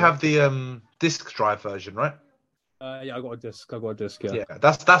Rick, you camera. have the disc drive version, right? Yeah, I got a disc. Yeah. Yeah,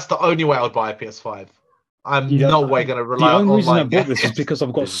 that's the only way I would buy a PS5. I'm Yeah, no way going to The rely on only reason I online bought this is games. because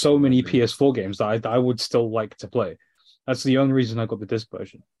I've got so many PS4 games that I would still like to play. That's the only reason I got the disc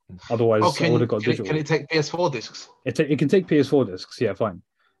version. Otherwise, I would have got digital. Can it take PS4 discs? It can take PS4 discs. Yeah, fine.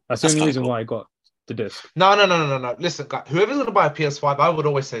 That's the That's only kinda reason cool. why I got the disc. No. Listen, guys, whoever's going to buy a PS5, I would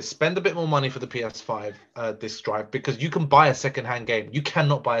always say spend a bit more money for the PS5 disc drive, because you can buy a second-hand game. You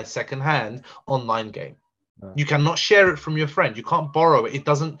cannot buy a second-hand online game. No. You cannot share it from your friend. You can't borrow it. It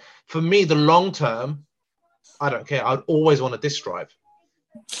doesn't. For me, the long term, I don't care. I'd always want a disc drive.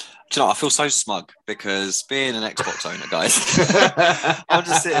 Do you know, I feel so smug because being an Xbox owner, guys, I'm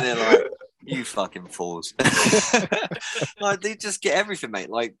just sitting there like, you fucking fools. Like, they just get everything, mate.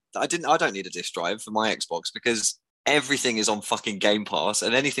 Like, I don't need a disc drive for my Xbox because everything is on fucking Game Pass,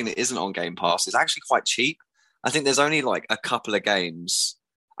 and anything that isn't on Game Pass is actually quite cheap. I think there's only like a couple of games.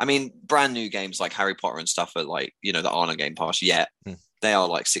 I mean, brand new games like Harry Potter and stuff are like, you know, that aren't on Game Pass yet. They are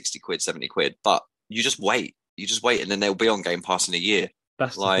like 60 quid, 70 quid, but you just wait, and then they'll be on Game Pass in a year.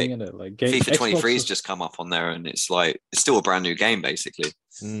 That's the Like, thing, isn't it? Like FIFA 23 has Xbox- just come up on there, and it's like it's still a brand new game basically.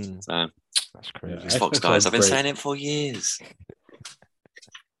 So That's crazy. Yeah. Xbox Xbox guys, is I've been great. saying it for years.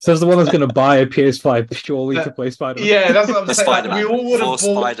 Says the one that's going to buy a PS5 purely to play Spider-Man. Yeah, that's what I'm For saying. Like, Spider-Man, we all would for have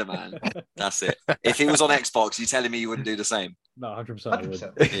bought. Spider-Man. That's it. If he was on Xbox, you telling me you wouldn't do the same? No, 100%. I would.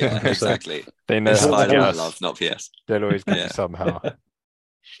 100%. Yeah, 100%. exactly. They know It's how to get Spider-Man us. love, not PS. They'll always get Yeah. you somehow.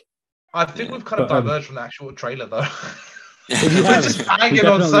 I think Yeah. we've kind of But, diverged from the actual trailer, though. We We're have. just We hanging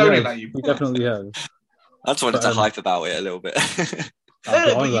on definitely Sony have. like you. We definitely have. I just wanted But, to hype about it a little bit. I'll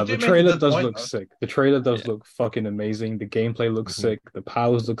be but honest, you man, do the make a trailer good does point, look though. sick. The trailer does Yeah. look fucking amazing. The gameplay looks Mhm. sick. The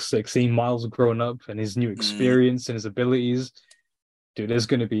powers look sick. Seeing Miles grown up and his new experience and his abilities, dude, it's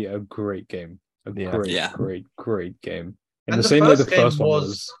going to be a great game. A Yeah. great, Yeah. great game. In And the the same way the first game first one was-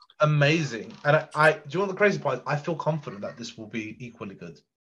 was. Amazing. And I do you know what the crazy part is? I feel confident that this will be equally good.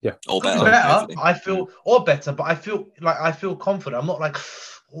 Or Could be better. better. hopefully. I feel, or better, but I feel confident. I'm not like,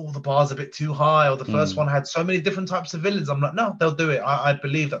 oh, the bar's a bit too high, or the first one had so many different types of villains. I'm like, no, they'll do it. I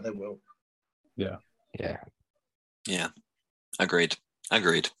believe that they will. Yeah. Yeah. Agreed.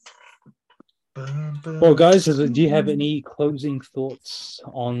 Well, guys, do you have any closing thoughts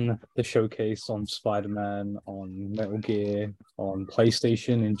on the showcase, on Spider-Man, on Metal Gear, on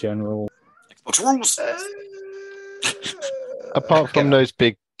PlayStation in general? Xbox rules. Apart from those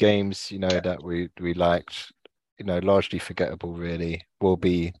big games, that we liked, largely forgettable. Really, we'll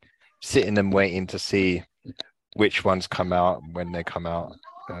be sitting and waiting to see which ones come out and when they come out.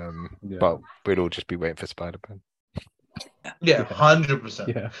 But we'll all just be waiting for Spider-Man. Yeah,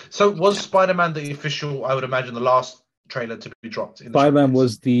 100%. Yeah. So was Spider-Man the official? I would imagine the last trailer to be dropped. Spider-Man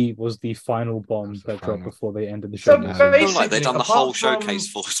was the final bomb that dropped before they ended the So showcase. I feel like they've basically, done the whole apart from-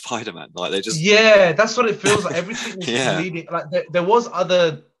 showcase for Spider-Man. Like they just Yeah, that's what it feels like. Everything was Yeah. leading. Like there was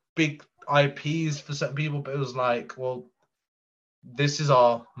other big IPs for certain people, but it was like, well, this is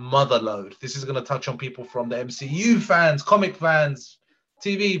our mother load. This is going to touch on people from the MCU fans, comic fans,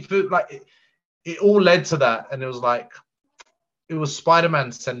 TV, food. Like it all led to that, and it was like it was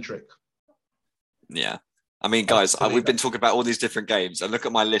Spider-Man centric. Yeah. I mean, guys, Absolutely. we've been talking about all these different games, and look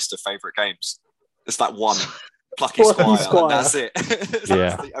at my list of favorite games. It's that one, Plucky Plucky Squire, Squire. and that's it. That's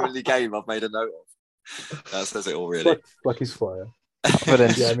Yeah. the only game I've made a note of. That says it all, really. Lucky's Fire. Other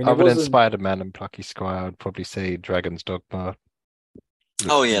than, Yeah, I mean, it other than wasn't- Spider-Man and Plucky Squire, I'd probably say Dragon's Dogma.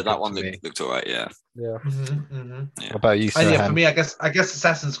 Oh yeah, Looks that good one to me. looked all right. Yeah. Yeah. What about you, And yeah, Serhan? for me, I guess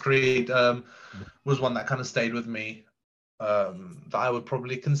Assassin's Creed was one that kind of stayed with me. That I would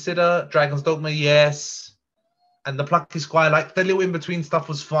probably consider. Dragon's Dogma, yes, and the Plucky Squire, like the little in between stuff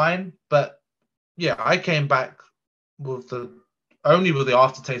was fine, but yeah, I came back with the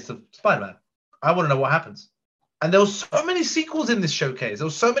aftertaste of Spider-Man. I want to know what happens. And there was so many sequels in this showcase. There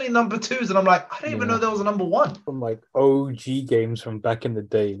was so many number 2s, and I'm like, I didn't even know there was a number 1. From like OG games from back in the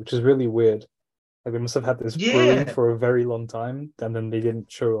day, which is really weird. Like they must have had this brewing for a very long time, and then they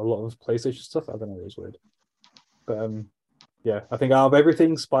didn't show a lot of PlayStation stuff. I don't know, it was weird. But yeah, I think out of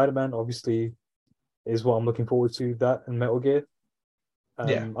everything, Spider-Man obviously is what I'm looking forward to. That and Metal Gear.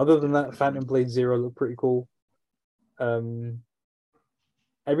 Other than that, Phantom Blade Zero looked pretty cool.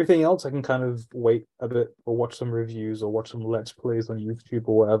 Everything else, I can kind of wait a bit or watch some reviews or watch some Let's Plays on YouTube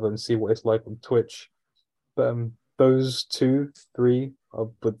or whatever and see what it's like on Twitch. But those 2, 3 are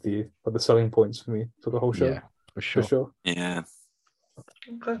the selling points for me for the whole show. Yeah, for sure. For sure. Yeah.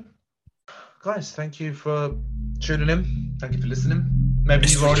 Okay. Guys, thank you for tuning in. Thank you for listening. Maybe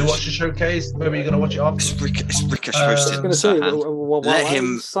you've already watched the showcase. Maybe you're going to watch it after. It's Rikesh I was hosting. going to say, Serhan. Let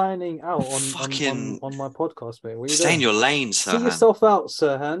him signing out fucking on my podcast, mate. What are you stay doing? in your lane, See Serhan. yourself out,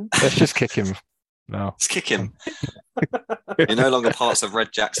 Serhan. Let's just kick him now. Let's kick him. You're no longer parts of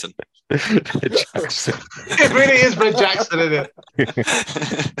Red Jackson. Jackson. It really is Red Jackson, isn't it?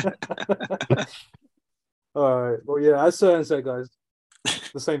 All right. Well, yeah, as Serhan said, guys,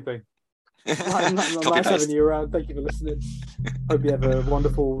 the same thing. Copy Nice paste. having you around. Thank you for listening. Hope you have a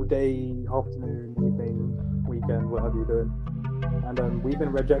wonderful day, afternoon, evening, weekend, whatever you're doing. And we've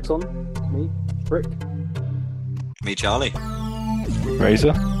been Red Jackson. Me, Rick. Me, Charlie.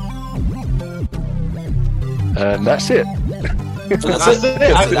 Frazer. And that's it. That's it.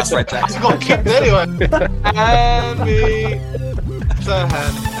 That's Red I Jackson. got kicked anyway. And me,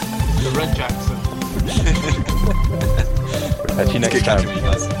 Serhan, the Red Jackson. Catch you next Good time. catching you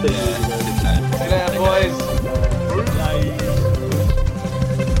guys. Take it easy, guys. See you later, boys.